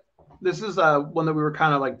to get, this is one that we were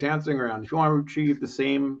kind of like dancing around. If you want to retrieve the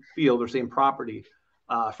same field or same property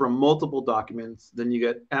from multiple documents, then you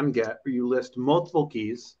get mget, where you list multiple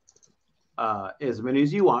keys, as many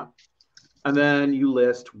as you want, and then you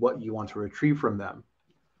list what you want to retrieve from them.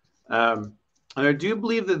 And I do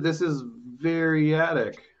believe that this is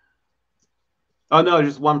variadic. Oh, no,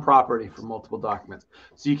 just one property for multiple documents.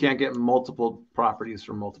 So you can't get multiple properties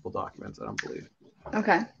from multiple documents, I don't believe.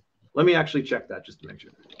 Okay. Let me actually check that just to make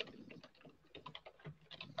sure.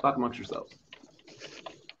 Talk amongst yourselves.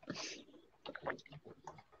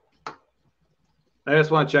 I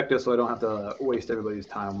just want to check this so I don't have to waste everybody's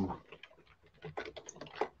time.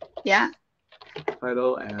 Yeah.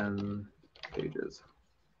 Title and pages.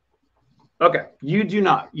 Okay, you do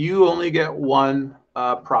not. You only get one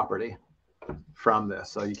property from this,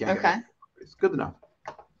 so you can't get properties. Good to know.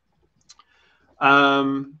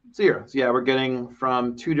 So yeah, we're getting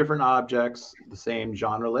from two different objects the same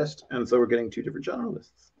genre list, and so we're getting two different genre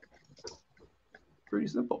lists. Pretty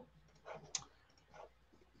simple.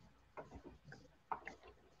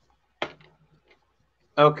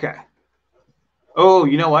 Okay. Oh,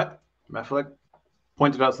 you know what? Meflick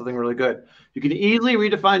pointed out something really good. You can easily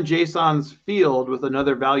redefine JSON's field with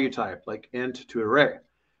another value type, like int to array,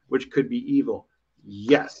 which could be evil.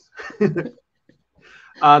 Yes.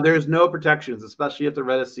 There's no protections, especially at the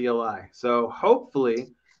Redis CLI. So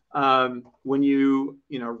hopefully, when you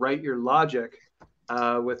write your logic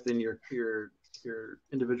within your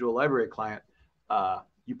individual library client,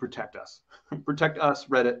 you protect us. Protect us,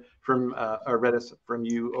 Redis, from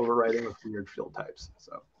you overriding with weird field types.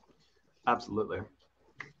 So absolutely.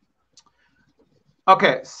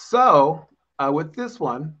 Okay, so with this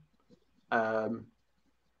one,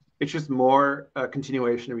 it's just more a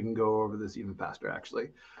continuation. We can go over this even faster,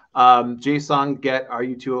 actually. JSON get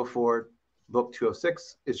RU204 book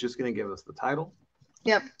 206 is just going to give us the title.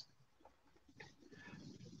 Yep.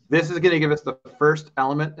 This is going to give us the first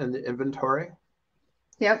element in the inventory.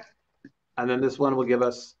 Yep. And then this one will give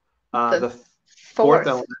us the fourth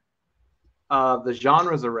element of the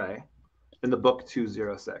genres array in the book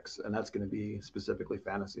 206. And that's going to be specifically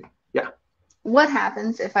fantasy. Yeah. What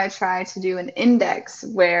happens if I try to do an index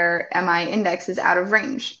where my index is out of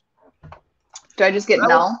range? Do I just get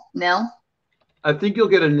nil? I think you'll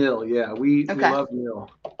get a nil. Yeah, we love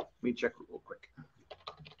nil. Let me check real quick.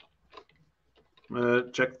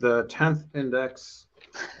 Check the 10th index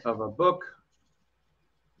of a book.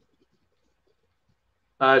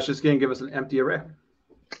 It's just going to give us an empty array.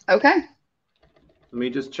 Okay. Let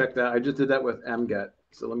me just check that. I just did that with mget.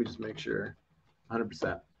 So let me just make sure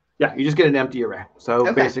 100%. Yeah, you just get an empty array.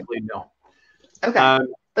 So basically nil. Okay.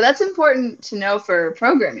 But that's important to know for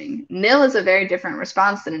programming. Nil is a very different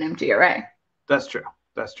response than an empty array. That's true.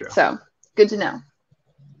 That's true. So good to know.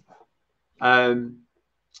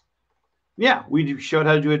 Yeah, we showed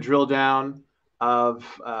how to do a drill down of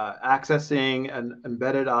accessing an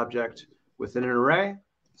embedded object within an array.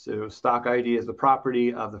 So stock ID is the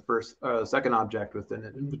property of the second object within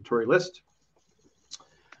an inventory list.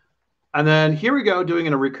 And then here we go, doing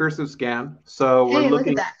a recursive scan. So we're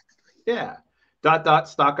looking, look at that. Yeah, ...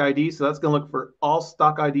 stock ID. So that's going to look for all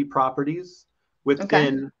stock ID properties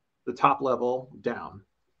within the top level down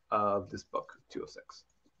of this book 206.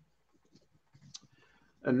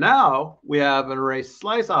 And now we have an array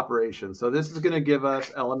slice operation. So this is going to give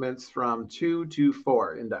us elements from 2 to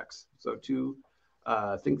 4 index. So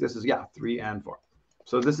I think this is 3 and 4.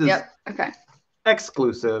 So this is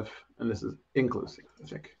exclusive, and this is inclusive, I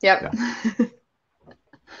think. Yep. Yeah.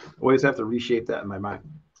 Always have to reshape that in my mind.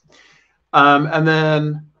 And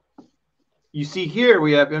then you see here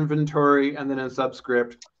we have inventory, and then in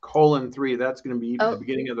subscript :3. That's going to be the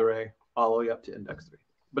beginning of the array all the way up to index 3,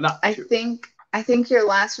 but not 2. I think your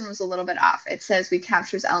last one was a little bit off. It says we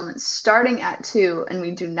captures elements starting at 2, and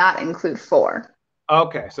we do not include 4.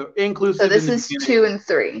 Okay, so inclusive. So this is 2 and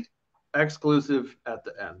 3. Exclusive at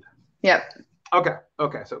the end. Yep.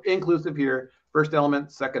 Okay. So inclusive here, first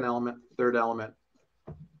element, second element, third element.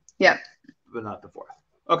 Yep. But not the fourth.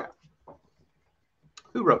 Okay.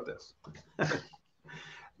 Who wrote this?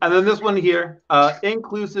 And then this one here,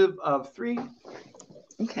 inclusive of 3,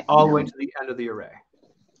 all the way to the end of the array.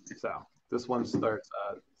 So this one starts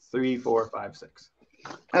 3, 4, 5, 6.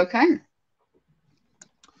 Okay.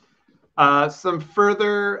 Some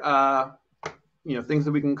further things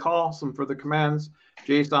that we can call, some further commands.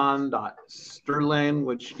 JSON.sterling,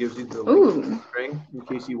 which gives you the link to the string in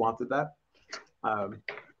case you wanted that.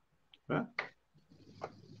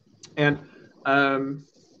 And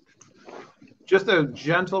just a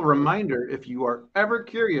gentle reminder, if you are ever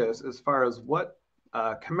curious as far as what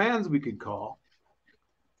commands we could call,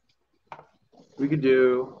 we could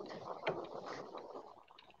do,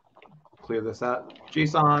 clear this out,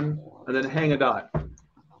 JSON, and then hang a dot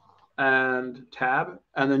and tab,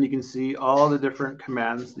 and then you can see all the different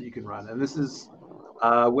commands that you can run. And this is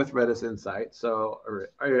with Redis Insight. So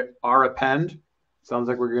our append, sounds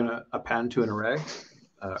like we're going to append to an array.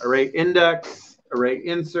 Array index, array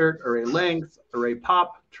insert, array length, array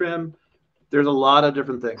pop, trim. There's a lot of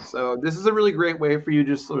different things. So this is a really great way for you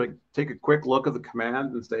to just sort of take a quick look at the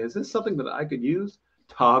command and say, is this something that I could use?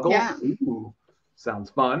 Toggle. Yeah. Ooh, sounds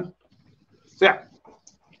fun. So yeah,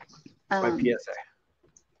 that's my PSA.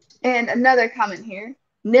 And another comment here,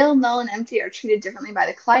 nil, null, and empty are treated differently by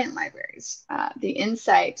the client libraries. The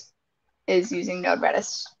Insight is using Node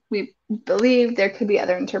Redis. We believe there could be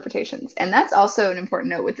other interpretations. And that's also an important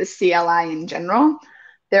note with the CLI in general.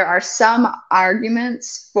 There are some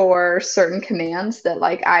arguments for certain commands that,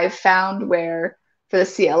 like, I've found where for the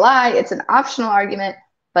CLI, it's an optional argument,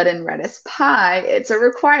 but in Redis Pi, it's a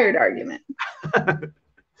required argument.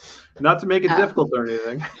 Not to make it difficult or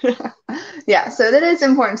anything. Yeah, so that is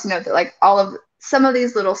important to note that, like, some of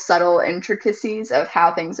these little subtle intricacies of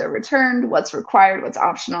how things are returned, what's required, what's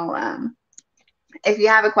optional. If you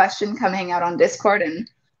have a question, come hang out on Discord and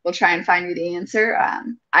we'll try and find you the answer.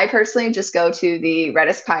 I personally just go to the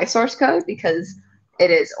Redis Pi source code because it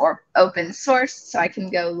is open source, so I can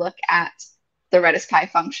go look at the Redis Pi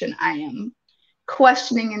function I am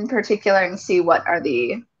questioning in particular and see what are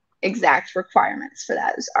the exact requirements for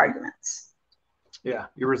those arguments. Yeah,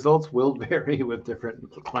 your results will vary with different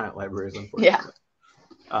client libraries, unfortunately.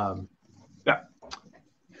 Yeah. Yeah.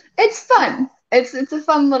 It's fun. It's a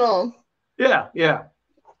fun little. Yeah. You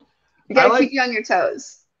gotta keep you on your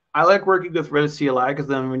toes. I like working with Redis CLI because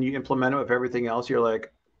then when you implement it with everything else, you're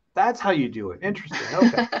like, that's how you do it. Interesting.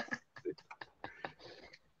 Okay.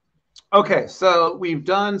 Okay, so we've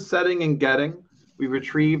done setting and getting. We've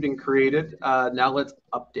retrieved and created. Now let's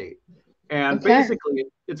update. And basically,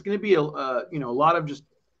 it's going to be a lot of just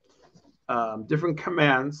different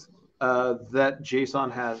commands that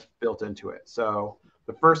JSON has built into it. So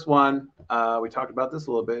the first one, we talked about this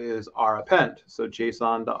a little bit, is rappend. So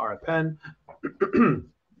JSON.rappend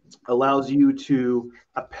allows you to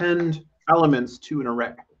append elements to an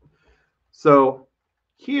array. So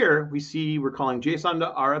here we see we're calling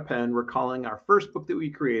JSON.rappend. We're calling our first book that we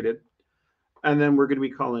created. And then we're going to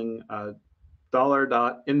be calling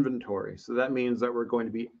 $.inventory. So that means that we're going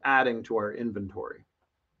to be adding to our inventory.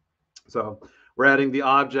 So we're adding the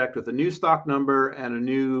object with a new stock number and a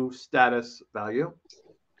new status value.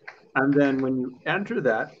 And then when you enter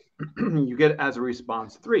that, you get as a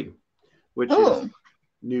response 3, which is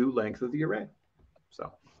new length of the array.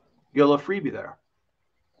 So you get a little freebie there.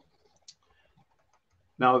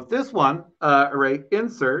 Now, if this one, array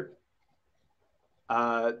insert,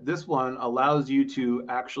 this one allows you to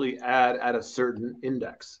actually add at a certain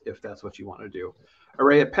index, if that's what you want to do.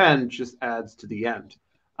 Array append just adds to the end.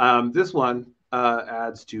 This one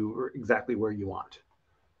adds to exactly where you want.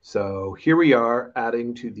 So here we are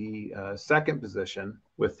adding to the second position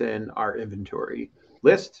within our inventory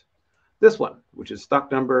list. This one, which is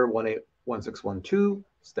stock number 181612,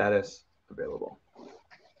 status available.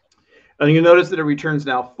 And you notice that it returns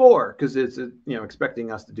now 4 because it's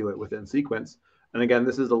expecting us to do it within sequence. And again,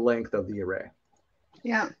 this is the length of the array.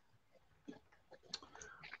 Yeah.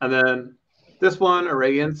 And then this one,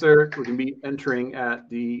 array insert, we're going to be entering at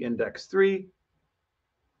the index 3.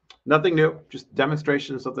 Nothing new, just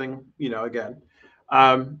demonstration of something, again.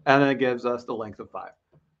 And then it gives us the length of 5.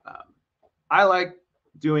 I like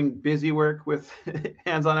doing busy work with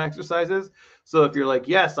hands-on exercises. So if you're like,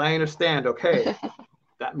 yes, I understand, okay,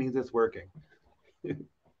 that means it's working.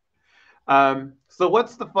 So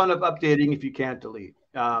what's the fun of updating if you can't delete?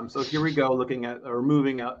 So here we go, looking at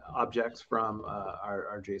removing objects from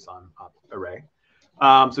our JSON array.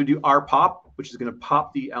 So we do rpop, which is going to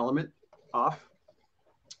pop the element off.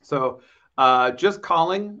 So just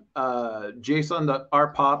calling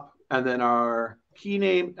JSON.rpop and then our key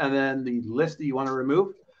name and then the list that you want to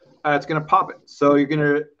remove, it's going to pop it. So you're going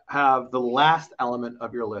to have the last element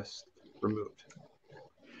of your list removed.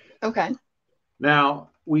 Okay. Now,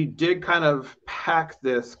 we did kind of pack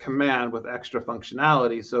this command with extra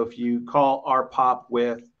functionality. So if you call rpop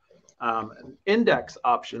with an index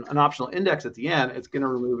option, an optional index at the end, it's going to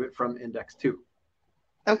remove it from index 2.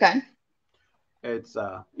 Okay. it's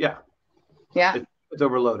Yeah. It's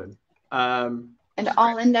overloaded. And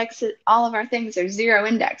all of our things are 0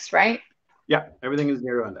 indexed, right? Yeah, everything is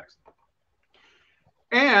 0 indexed.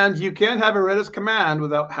 And you can't have a Redis command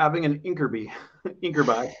without having an Inkerby.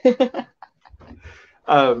 Inkerby.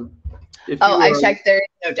 I checked. There is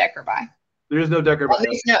no decker by. There is no decker by.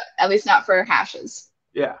 At least not for hashes.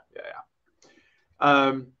 Yeah.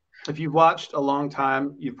 If you've watched a long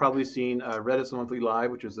time, you've probably seen Redis Monthly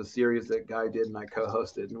Live, which was a series that Guy did and I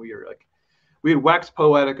co-hosted, and we had waxed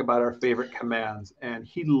poetic about our favorite commands, and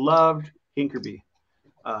he loved Inkerby.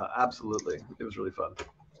 Absolutely, it was really fun.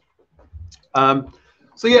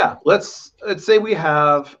 So yeah, let's say we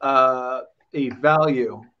have a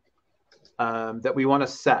value that we want to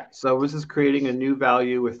set. So this is creating a new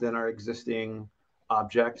value within our existing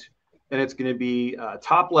object, and it's going to be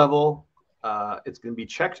top level. It's going to be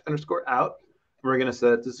checked _ out. And we're going to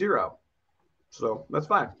set it to 0. So that's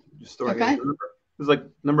fine. Just storing it as a number. There's like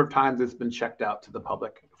number of times it's been checked out to the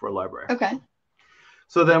public for a library. Okay.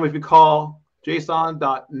 So then if we call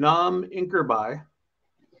JSON.num Inkerby,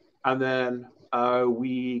 and then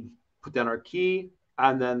we put down our key,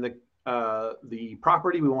 and then the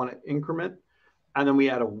property we want to increment, and then we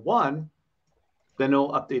add a 1, then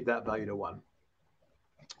it'll update that value to 1.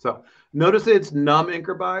 So notice it's num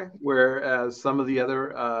Inkerby, whereas some of the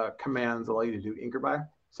other commands allow you to do Inkerby.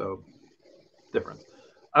 So difference.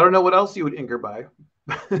 I don't know what else you would Inkerby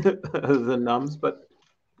other than nums, but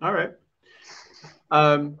all right.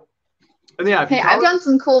 And yeah. Hey, I've done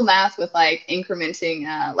some cool math with like incrementing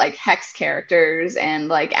like hex characters and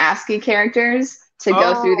like ASCII characters to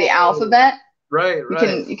go through the alphabet. Right.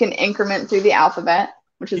 You can increment through the alphabet,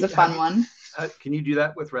 which is a fun one. Can you do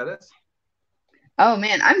that with Redis? Oh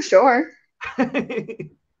man, I'm sure.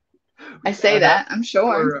 I say that, I'm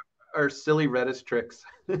sure. Our silly Redis tricks.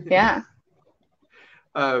 Yeah.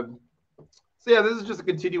 So yeah, this is just a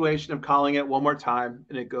continuation of calling it one more time,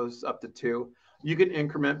 and it goes up to 2. You can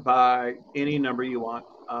increment by any number you want,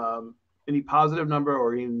 any positive number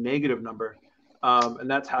or any negative number,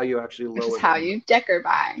 and that's how you actually lower. Which is how you decker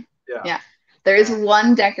by. Yeah. There is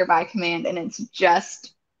one decker by command, and it's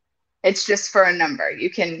just for a number.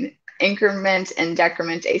 You can increment and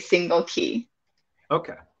decrement a single key.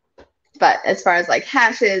 Okay. But as far as like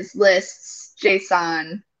hashes, lists,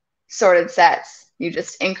 JSON, sorted sets, you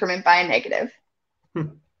just increment by a negative.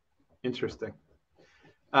 Interesting.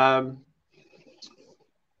 So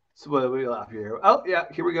what do we have here? Oh yeah,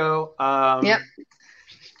 here we go. Yep.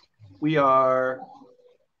 We are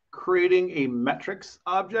creating a metrics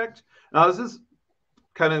object. Now this is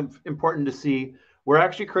kind of important to see. We're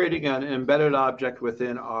actually creating an embedded object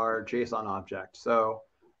within our JSON object. So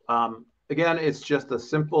again, it's just a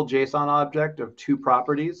simple JSON object of 2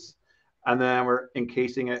 properties, and then we're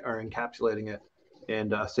encasing it or encapsulating it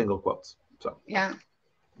in single quotes. So yeah,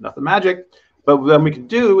 nothing magic. But then we can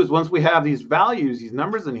do is once we have these values, these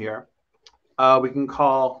numbers in here, we can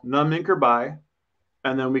call num Inkerby,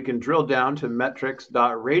 and then we can drill down to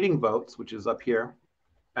metrics.rating votes, which is up here,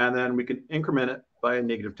 and then we can increment it by a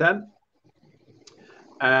 -10.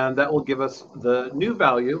 And that will give us the new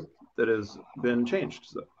value that has been changed.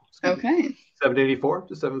 So, okay. 784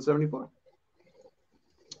 to 774.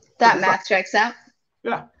 That math checks out.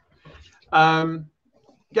 Yeah.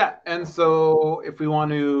 Yeah. And so if we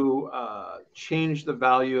want to change the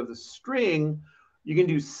value of the string, you can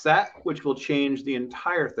do set, which will change the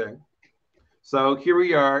entire thing. So here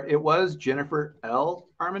we are. It was Jennifer L.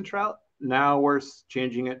 Armentrout. Now we're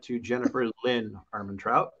changing it to Jennifer Lynn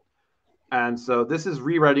Armentrout. And so this is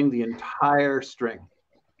rewriting the entire string.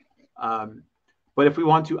 But if we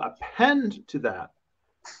want to append to that,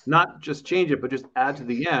 not just change it, but just add to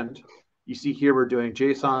the end, you see here we're doing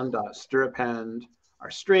JSON.stirAppend our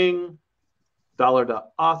string,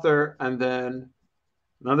 $.author, and then,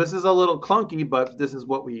 now this is a little clunky, but this is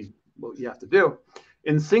what you have to do.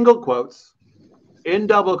 In single quotes, in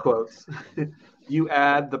double quotes, you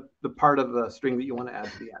add the part of the string that you want to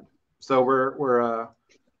add to the end. So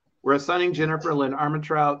we're assigning Jennifer Lynn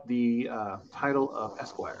Armentrout the title of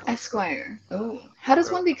Esquire. Esquire. Oh, how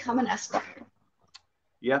does one become an Esquire?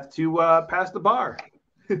 You have to pass the bar.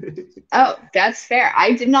 Oh, that's fair.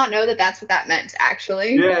 I did not know that that's what that meant,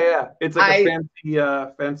 actually. Yeah. It's like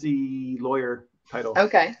a fancy lawyer title.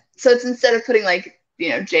 Okay. So it's instead of putting like,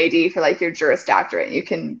 JD for like your Juris Doctorate, you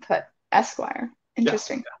can put Esquire.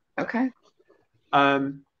 Interesting. Yeah. Okay.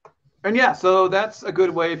 And yeah, so that's a good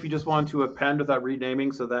way if you just want to append without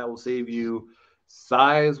renaming. So that will save you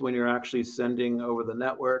size when you're actually sending over the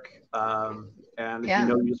network. And if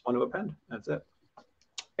you just want to append, that's it.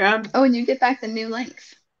 And you get back the new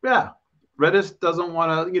links. Yeah, Redis doesn't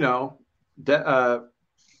want to,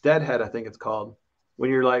 deadhead, I think it's called, when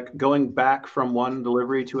you're like going back from one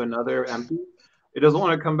delivery to another empty. It doesn't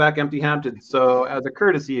want to come back empty-handed. So as a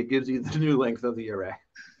courtesy, it gives you the new length of the array.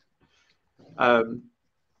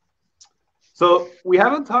 So we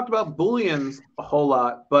haven't talked about Booleans a whole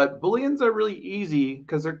lot, but Booleans are really easy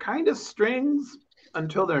because they're kind of strings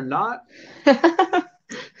until they're not.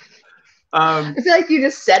 I feel like you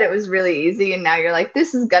just said it was really easy, and now you're like,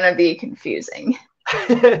 this is going to be confusing.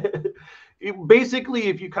 Basically,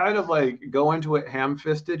 if you kind of like go into it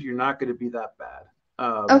ham-fisted, you're not going to be that bad.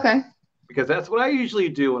 Okay. Because that's what I usually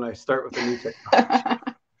do when I start with a new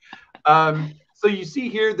technology. So you see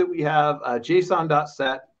here that we have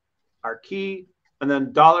JSON.set, our key, and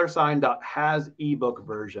then $has ebook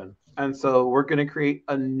version. And so we're going to create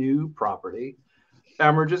a new property,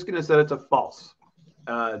 and we're just going to set it to false.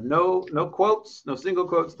 No quotes, no single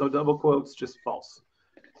quotes, no double quotes, just false.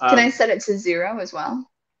 Can I set it to 0 as well?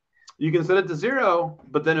 You can set it to 0,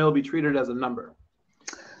 but then it'll be treated as a number.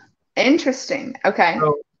 Interesting. Okay.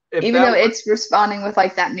 So even though it's responding with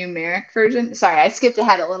like that numeric version. Sorry, I skipped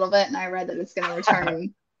ahead a little bit and I read that it's going to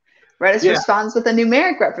return. Redis responds with a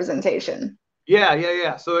numeric representation.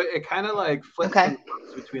 Yeah. So it kind of like flips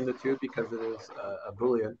between the two because it is a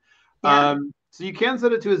Boolean. Yeah. So you can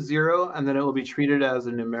set it to a 0 and then it will be treated as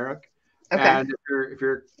a numeric. Okay. And if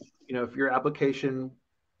your application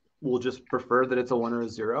will just prefer that it's a 1 or a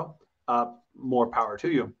 0, more power to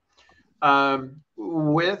you.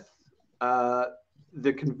 With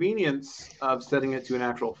the convenience of setting it to an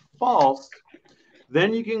actual false,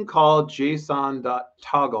 then you can call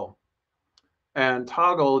JSON.toggle. And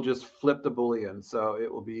toggle just flipped the Boolean, so it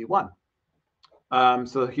will be 1.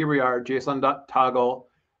 So here we are, JSON.toggle,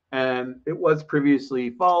 and it was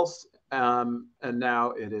previously false, and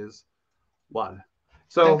now it is 1.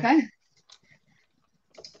 So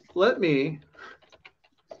let me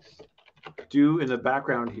do in the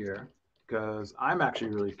background here, because I'm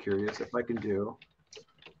actually really curious if I can do.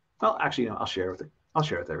 Well, actually, no, I'll share with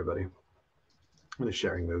everybody. I'm in a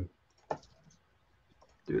sharing mood.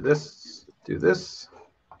 Do this.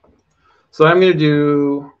 So I'm going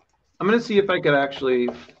to see if I could actually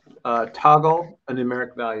toggle a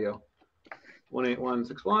numeric value.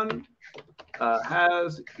 18161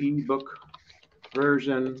 has ebook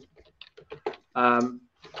version.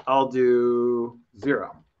 I'll do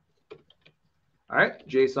 0. All right,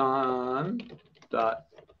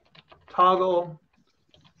 JSON.toggle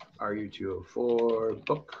RU204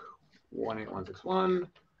 book 18161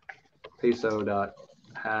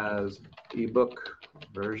 peso.has ebook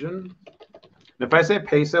version. And if I say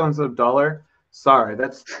peso instead of dollar, sorry,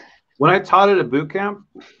 that's when I taught at a boot camp,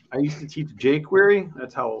 I used to teach jQuery.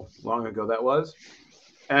 That's how long ago that was.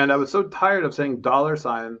 And I was so tired of saying $,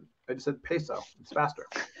 I just said peso. It's faster.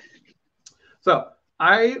 So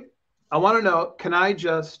I want to know, can I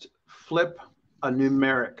just flip a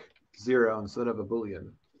numeric 0 instead of a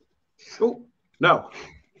Boolean? Oh, no.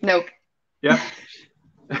 Nope. Yep.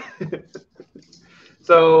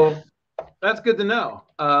 So that's good to know.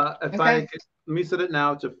 Let me set it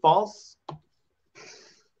now to false.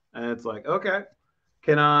 And it's like, okay,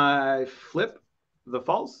 can I flip the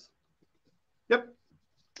false? Yep.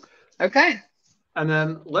 Okay. And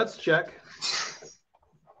then let's check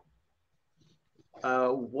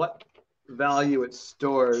what value it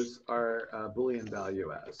stores our Boolean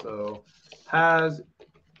value as. So has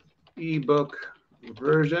ebook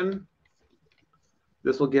version.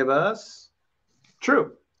 This will give us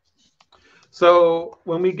true. So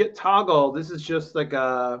when we get toggle, this is just like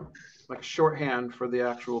a shorthand for the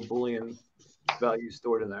actual Boolean value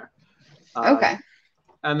stored in there. Okay.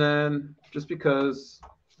 And then just because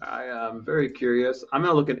I am very curious, I'm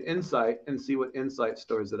going to look at Insight and see what Insight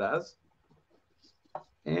stores it as.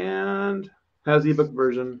 And has ebook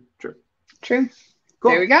version true. True.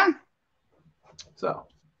 Cool. There we go. So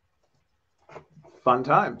fun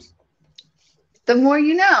times. The more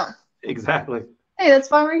you know. Exactly. Hey,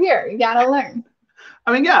 that's why we're here. You got to learn.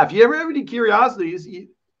 I mean, yeah, if you ever have any curiosities,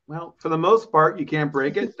 well, for the most part, you can't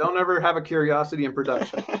break it. Don't ever have a curiosity in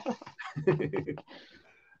production.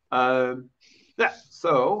 Yeah,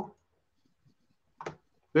 so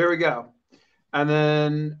there we go. And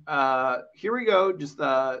then here we go, just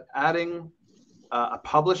adding a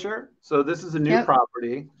publisher. So this is a new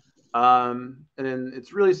property. And then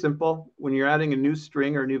it's really simple. When you're adding a new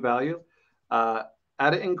string or a new value,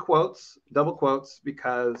 add it in quotes, double quotes,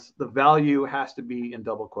 because the value has to be in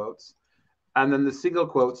double quotes. And then the single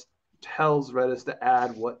quotes tells Redis to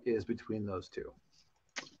add what is between those two.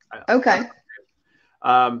 Okay.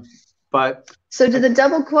 But so do the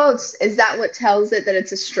double quotes, is that what tells it that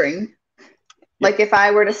it's a string? Like if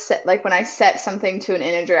I were to set, like when I set something to an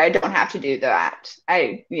integer, I don't have to do that.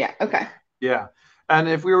 Yeah, okay. Yeah. And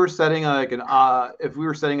if we were setting like if we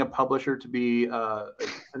were setting a publisher to be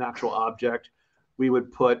an actual object, we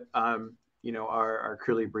would put, you know, our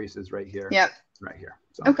curly braces right here. Yep. Right here.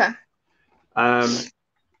 So, okay.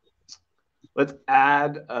 Let's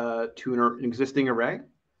add to an existing array.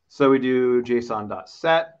 So we do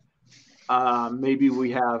JSON.set. Maybe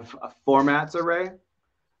we have a formats array,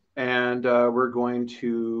 and we're going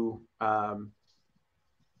to, here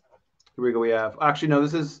we go. We have, actually, no,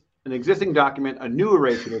 this is an existing document, a new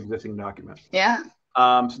array to an existing document. Yeah.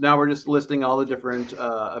 So now we're just listing all the different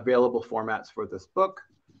available formats for this book.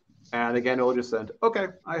 And again, it'll just send, okay,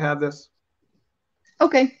 I have this.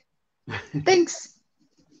 Okay. Thanks.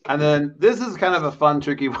 And then this is kind of a fun,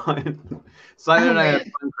 tricky one. Simon and I had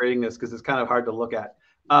fun creating this because it's kind of hard to look at.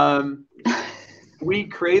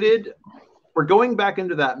 We're going back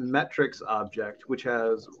into that metrics object, which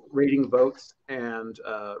has rating votes and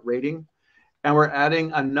rating. And we're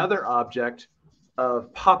adding another object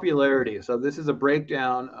of popularity. So this is a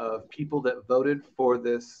breakdown of people that voted for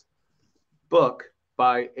this book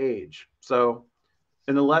by age. So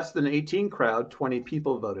in the less than 18 crowd, 20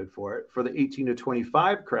 people voted for it. For the 18 to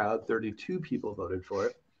 25 crowd, 32 people voted for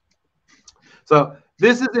it. So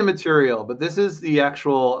this is immaterial, but this is the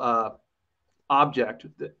actual object,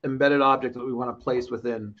 the embedded object that we want to place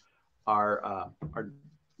within our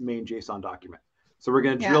main JSON document. So we're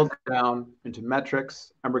going to drill down into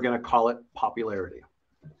metrics, and we're going to call it popularity.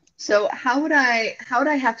 So how would I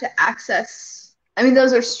have to access? I mean,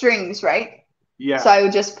 those are strings, right? Yeah. So I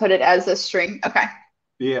would just put it as a string. Okay.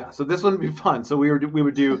 Yeah. So this one would be fun. So we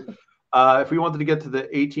would do if we wanted to get to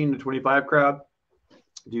the 18 to 25 crowd,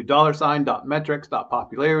 do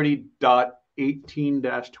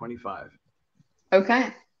 $.metrics.popularity.18-25.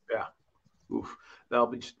 Okay. Yeah. Oof.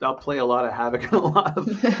 That'll play a lot of havoc in a lot of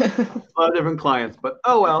different clients, but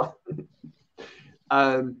oh well.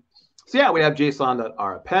 So yeah, we have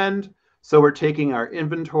JSON.rappend. So we're taking our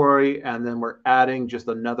inventory and then we're adding just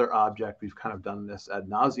another object. We've kind of done this ad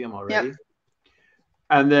nauseum already. Yep.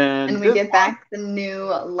 And then we get back the new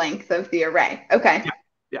length of the array. Okay.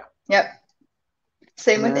 Yeah. Yep.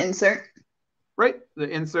 Same with insert. Right. The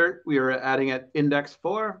insert, we are adding at index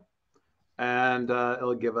 4. And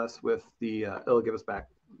it'll give us back the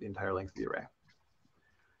entire length of the array.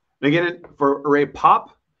 And again, for array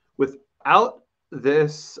pop, without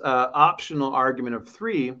this optional argument of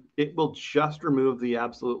 3, it will just remove the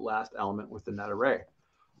absolute last element within that array.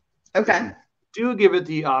 Okay. If you do give it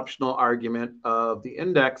the optional argument of the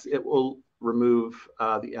index, it will remove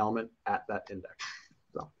the element at that index.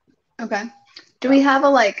 So. Okay. Do we have a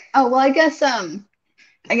like? Oh well, I guess 0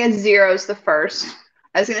 is the first.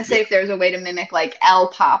 I was gonna say if there's a way to mimic like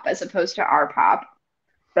lpop as opposed to rpop,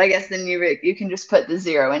 but I guess then you can just put the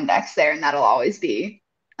 0 index there, and that'll always be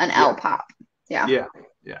an lpop. Yeah. Yeah.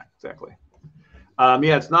 Yeah. Exactly.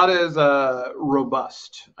 Yeah, it's not as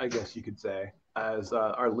robust, I guess you could say, as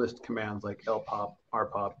our list commands like lpop,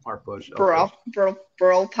 rpop, rpush,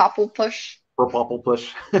 burl popple push. Popple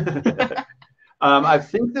push. I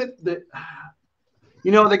think that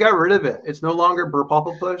you know, they got rid of it. It's no longer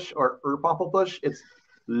burpopple push or urpopple push. It's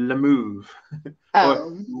remove.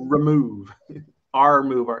 Oh. Remove. R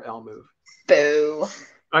move or L move. Boo.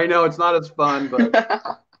 I know it's not as fun, but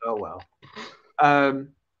oh well. So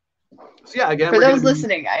yeah, again, for those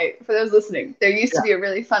listening, there used to be a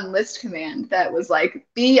really fun list command that was like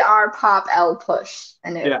br pop L push,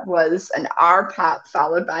 and it was an R pop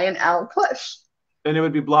followed by an L push. And it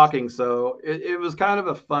would be blocking, so it was kind of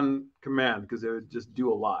a fun command because it would just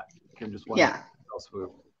do a lot in just one else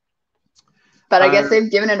move. But I guess they've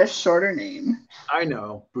given it a shorter name. I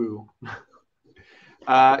know, boo.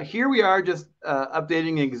 Here we are just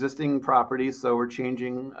updating existing properties. So we're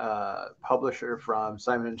changing publisher from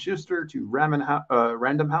Simon & Schuster to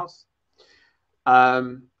Random House.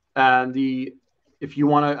 And if you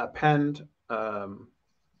want to append a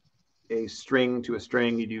string to a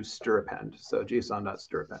string, you do stir append. So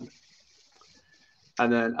JSON.stirAppend.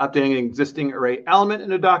 And then updating an existing array element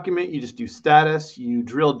in a document, you just do status. You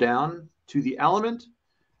drill down to the element.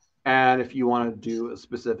 And if you want to do a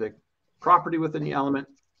specific property within the element,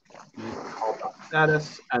 you call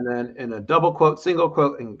status, and then in a double quote, single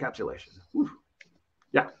quote, encapsulation. Whew.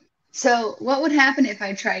 Yeah. So what would happen if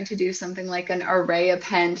I tried to do something like an array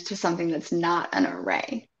append to something that's not an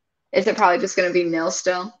array? Is it probably just going to be nil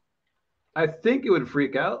still? I think it would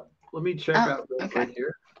freak out. Let me check out real quick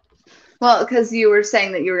here. Well, because you were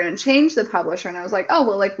saying that you were going to change the publisher, and I was like, oh,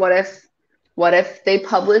 well, like what if they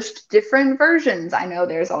published different versions? I know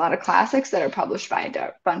there's a lot of classics that are published by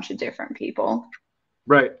a bunch of different people.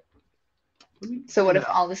 Right. So what if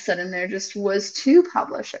all of a sudden there just was 2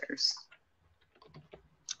 publishers?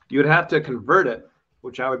 You would have to convert it,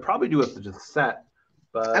 which I would probably do with just set,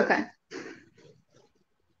 but Okay.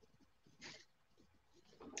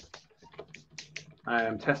 I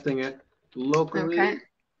am testing it locally. Okay.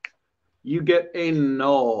 You get a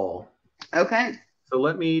null. Okay. So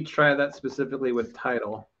let me try that specifically with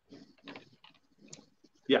title.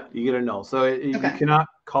 Yeah, you get a null. So you cannot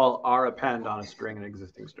call r_append on a string, an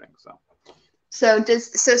existing string. So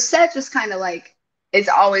set just kind of like it's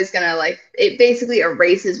always gonna like it basically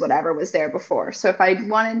erases whatever was there before. So if I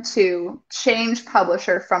wanted to change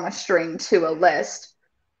publisher from a string to a list,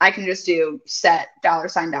 I can just do set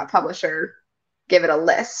 $.publisher, give it a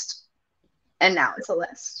list, and now it's a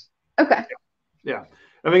list. Okay. Yeah,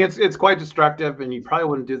 I mean it's quite destructive, and you probably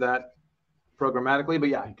wouldn't do that programmatically, but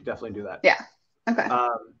yeah, you could definitely do that. Yeah. Okay.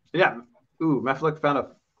 Yeah. Ooh, Meflick found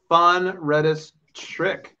a fun Redis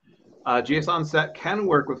trick. JSON set can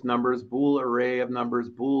work with numbers, bool array of numbers,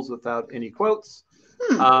 bools without any quotes.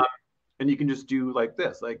 And you can just do like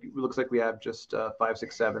this. Like it looks like we have just 5,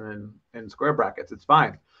 6, 7 in square brackets. It's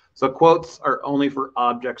fine. So quotes are only for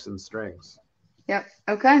objects and strings. Yep.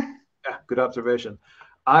 Okay. Yeah, good observation.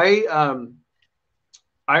 I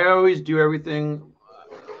always do everything,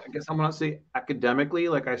 I guess I'm gonna say academically.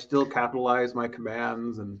 Like I still capitalize my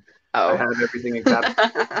commands and I have everything in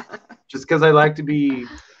capital just because I like to be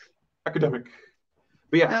academic.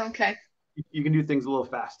 But yeah, okay. You can do things a little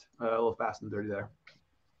fast and dirty there.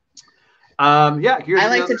 Yeah, I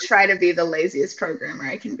like to try to be the laziest programmer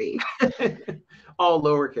I can be. All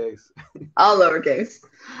lowercase. All lowercase.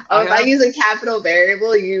 Oh, if I use a capital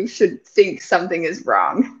variable, you should think something is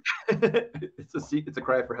wrong. It's a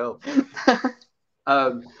cry for help.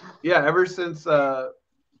 Yeah, ever since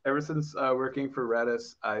working for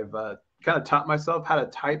Redis, I've kind of taught myself how to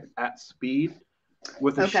type at speed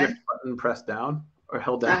with a shift button pressed down or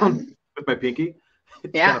held down with my pinky.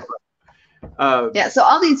 It's kind of fun. Yeah, so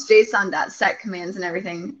all these JSON.set commands and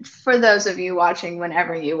everything, for those of you watching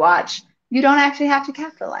whenever you watch, you don't actually have to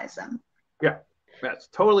capitalize them. Yeah, it's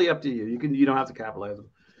totally up to you. You don't have to capitalize them.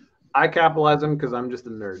 I capitalize them because I'm just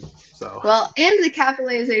a nerd. So well, and the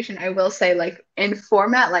capitalization, I will say, like in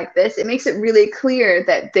format like this, it makes it really clear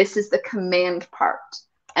that this is the command part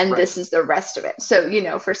and this is the rest of it. So, you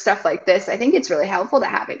know, for stuff like this, I think it's really helpful to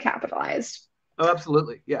have it capitalized. Oh,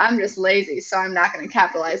 absolutely. Yeah. I'm just lazy, so I'm not going to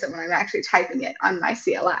capitalize it when I'm actually typing it on my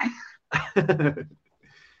CLI.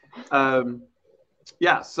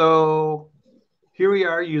 Yeah, so here we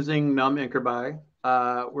are using num increby.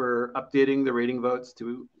 We're updating the rating votes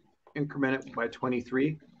to increment it by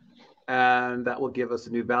 23, and that will give us a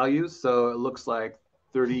new value. So it looks like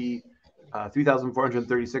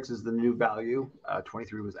 3,436 is the new value.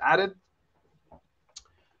 23 was added.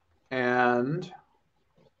 And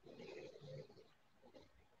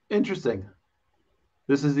interesting.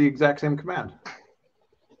 This is the exact same command.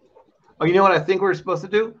 Oh, you know what I think we're supposed to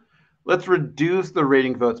do? Let's reduce the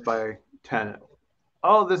rating votes by 10.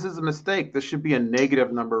 Oh, this is a mistake. This should be a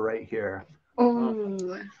negative number right here. Ooh,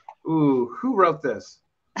 who wrote this?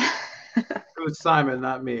 It was Simon,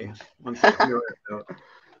 not me.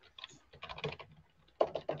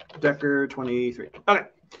 Decker 23. Okay.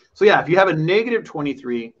 So yeah, if you have a negative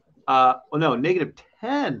 23, negative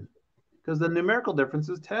 10, because the numerical difference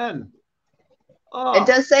is 10. Oh. It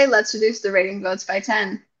does say let's reduce the rating votes by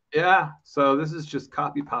 10. Yeah, so this is just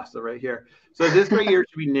copy pasta right here. So this right here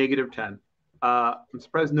should be negative 10. I'm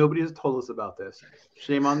surprised nobody has told us about this.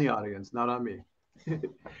 Shame on the audience, not on me.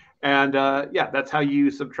 And yeah, that's how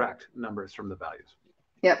you subtract numbers from the values.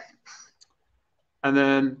 Yep. And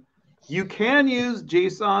then you can use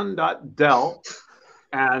JSON.del.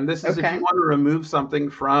 And this is if you want to remove something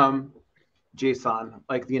from JSON,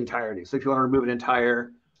 like the entirety. So if you want to remove an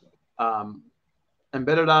entire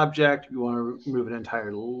embedded object, you want to remove an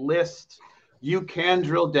entire list, you can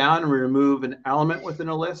drill down and remove an element within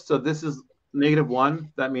a list. So this is -1.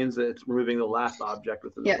 That means that it's removing the last object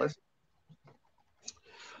within the list.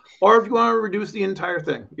 Or if you want to reduce the entire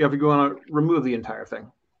thing, if you want to remove the entire thing.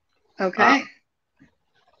 Okay.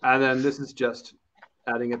 And then this is just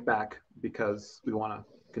adding it back because we want to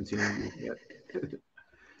continue using it.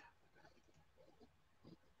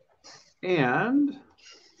 And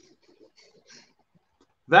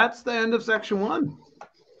that's the end of section 1.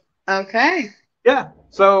 Okay. Yeah.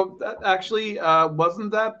 So that actually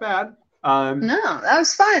wasn't that bad. No, that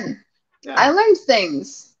was fun. Yeah. I learned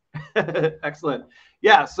things. Excellent.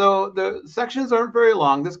 Yeah. So the sections aren't very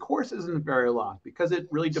long. This course isn't very long because it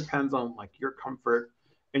really depends on like your comfort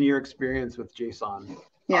and your experience with JSON.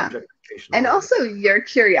 Yeah. objectification. And also your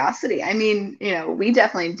curiosity. I mean, we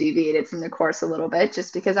definitely deviated from the course a little bit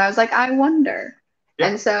just because I was like, I wonder. Yeah.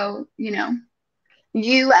 And so,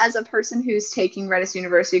 you as a person who's taking Redis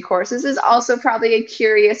University courses is also probably a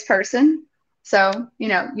curious person. So,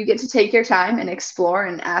 you get to take your time and explore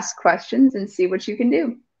and ask questions and see what you can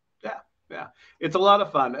do. Yeah. It's a lot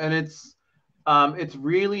of fun. And it's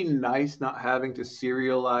really nice not having to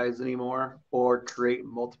serialize anymore or create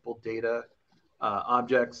multiple data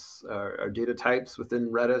objects or data types within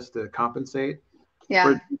Redis to compensate. Yeah.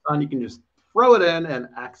 For JSON, you can just throw it in and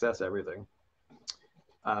access everything.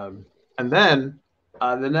 And then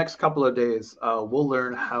the next couple of days, we'll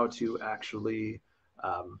learn how to actually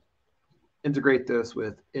integrate this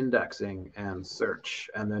with indexing and search.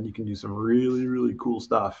 And then you can do some really, really cool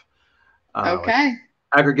stuff. Okay. Like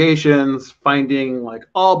aggregations, finding like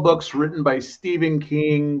all books written by Stephen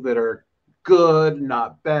King that are good,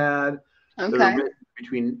 not bad. Okay. They're written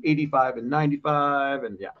between 85 and 95.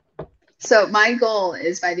 And yeah. So my goal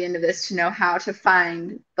is by the end of this to know how to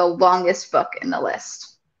find the longest book in the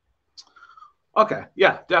list. Okay.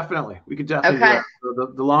 Yeah, definitely. We could definitely do that.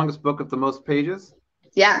 So the longest book with the most pages?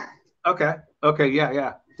 Yeah. Okay.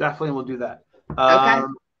 Yeah. Definitely we'll do that. Okay.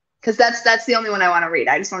 Because that's the only one I want to read.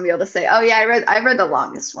 I just want to be able to say, oh yeah, I read the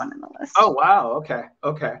longest one in the list. Oh wow. Okay.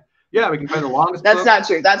 Yeah, we can find the longest That's book. not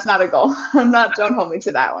true. That's not a goal. Don't hold me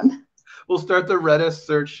to that one. We'll start the Redis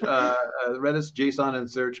search, Redis JSON and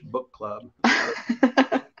search book club.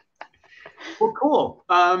 Well, cool.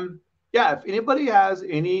 Yeah, if anybody has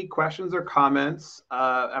any questions or comments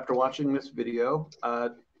after watching this video,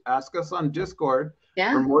 ask us on Discord.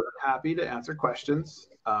 Yeah. We're more than happy to answer questions.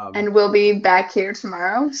 And we'll be back here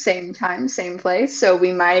tomorrow, same time, same place. So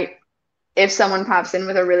we might, if someone pops in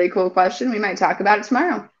with a really cool question, we might talk about it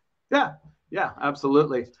tomorrow. Yeah,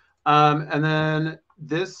 absolutely. And then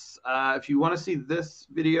this, if you want to see this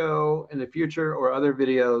video in the future or other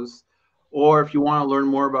videos, or if you want to learn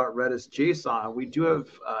more about Redis JSON, we do have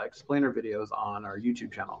explainer videos on our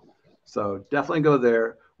YouTube channel. So definitely go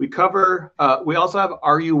there. We cover, we also have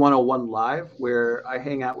RU101 Live, where I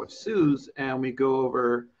hang out with Suze and we go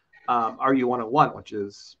over RU101, which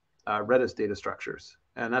is Redis data structures.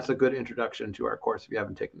 And that's a good introduction to our course if you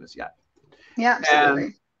haven't taken this yet. Yeah, absolutely.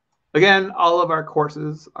 And again, all of our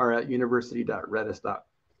courses are at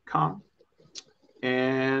university.redis.com.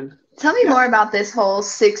 And tell me more about this whole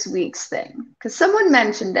 6 weeks thing, because someone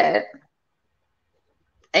mentioned it.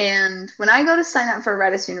 And when I go to sign up for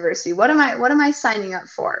Redis University, what am I signing up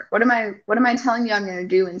for? What am I telling you I'm going to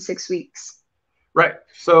do in 6 weeks? Right.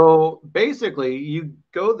 So basically, you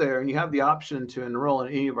go there and you have the option to enroll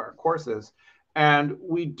in any of our courses. And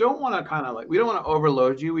we don't want to we don't want to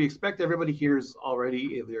overload you. We expect everybody here is already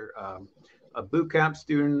either a bootcamp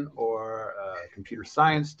student or a computer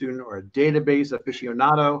science student or a database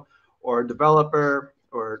aficionado or a developer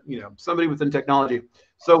or somebody within technology.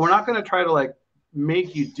 So we're not going to try to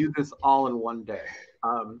make you do this all in one day.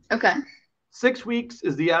 Okay. 6 weeks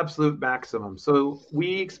is the absolute maximum. So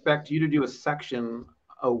we expect you to do a section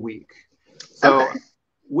a week. So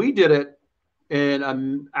we did it in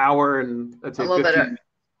an hour and let's say 15 minutes.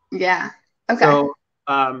 Yeah. Okay. So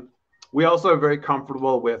we also are very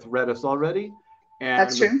comfortable with Redis already. And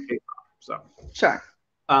that's true. So sure.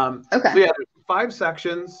 Okay. So yeah, there's 5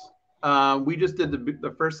 sections. We just did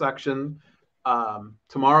the first section.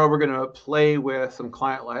 Tomorrow we're going to play with some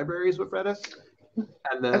client libraries with Redis. And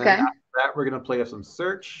then after that, we're going to play with some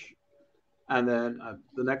search. And then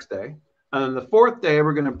the next day. And then the 4th day,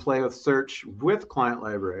 we're going to play with search with client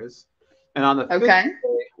libraries. And on the 5th day,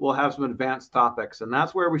 we'll have some advanced topics. And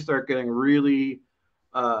that's where we start getting really,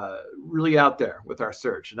 really out there with our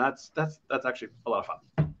search. And that's actually a lot of fun.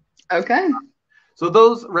 Okay. So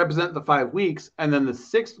those represent the 5 weeks. And then the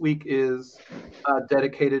 6th week is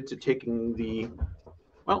dedicated to taking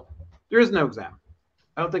there is no exam.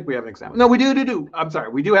 I don't think we have an exam. No, we do. I'm sorry.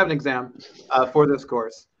 We do have an exam for this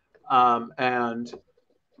course. And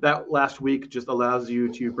that last week just allows you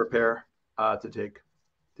to prepare to take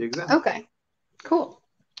the exam. Okay, cool.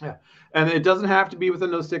 Yeah. And it doesn't have to be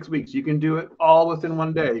within those 6 weeks. You can do it all within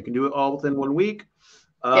one day. You can do it all within 1 week.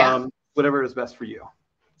 Whatever is best for you.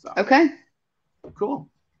 So. Okay. Cool.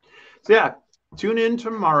 So yeah, tune in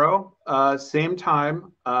tomorrow, same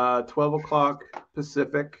time, 12 o'clock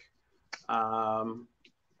Pacific. 12?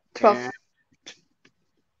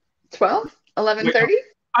 11:30?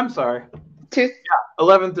 I'm sorry.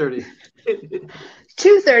 11:30.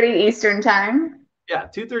 2:30 Eastern time. Yeah,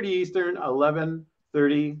 2:30 Eastern,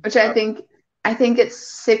 11:30. Which I think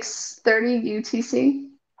it's 6:30 UTC.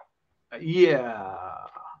 Yeah.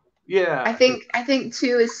 I think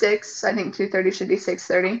 2 is 6. I think 2:30 should be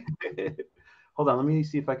 6:30. hold on, let me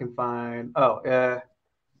see if I can find.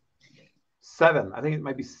 7. I think it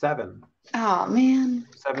might be 7. Oh man.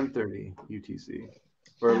 7:30 UTC,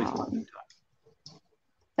 or at least Mountain Time.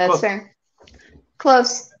 That's Close. fair.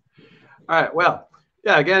 Close. All right. Well,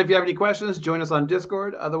 yeah. Again, if you have any questions, join us on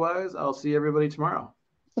Discord. Otherwise, I'll see everybody tomorrow.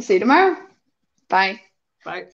 We'll see you tomorrow. Bye. Bye.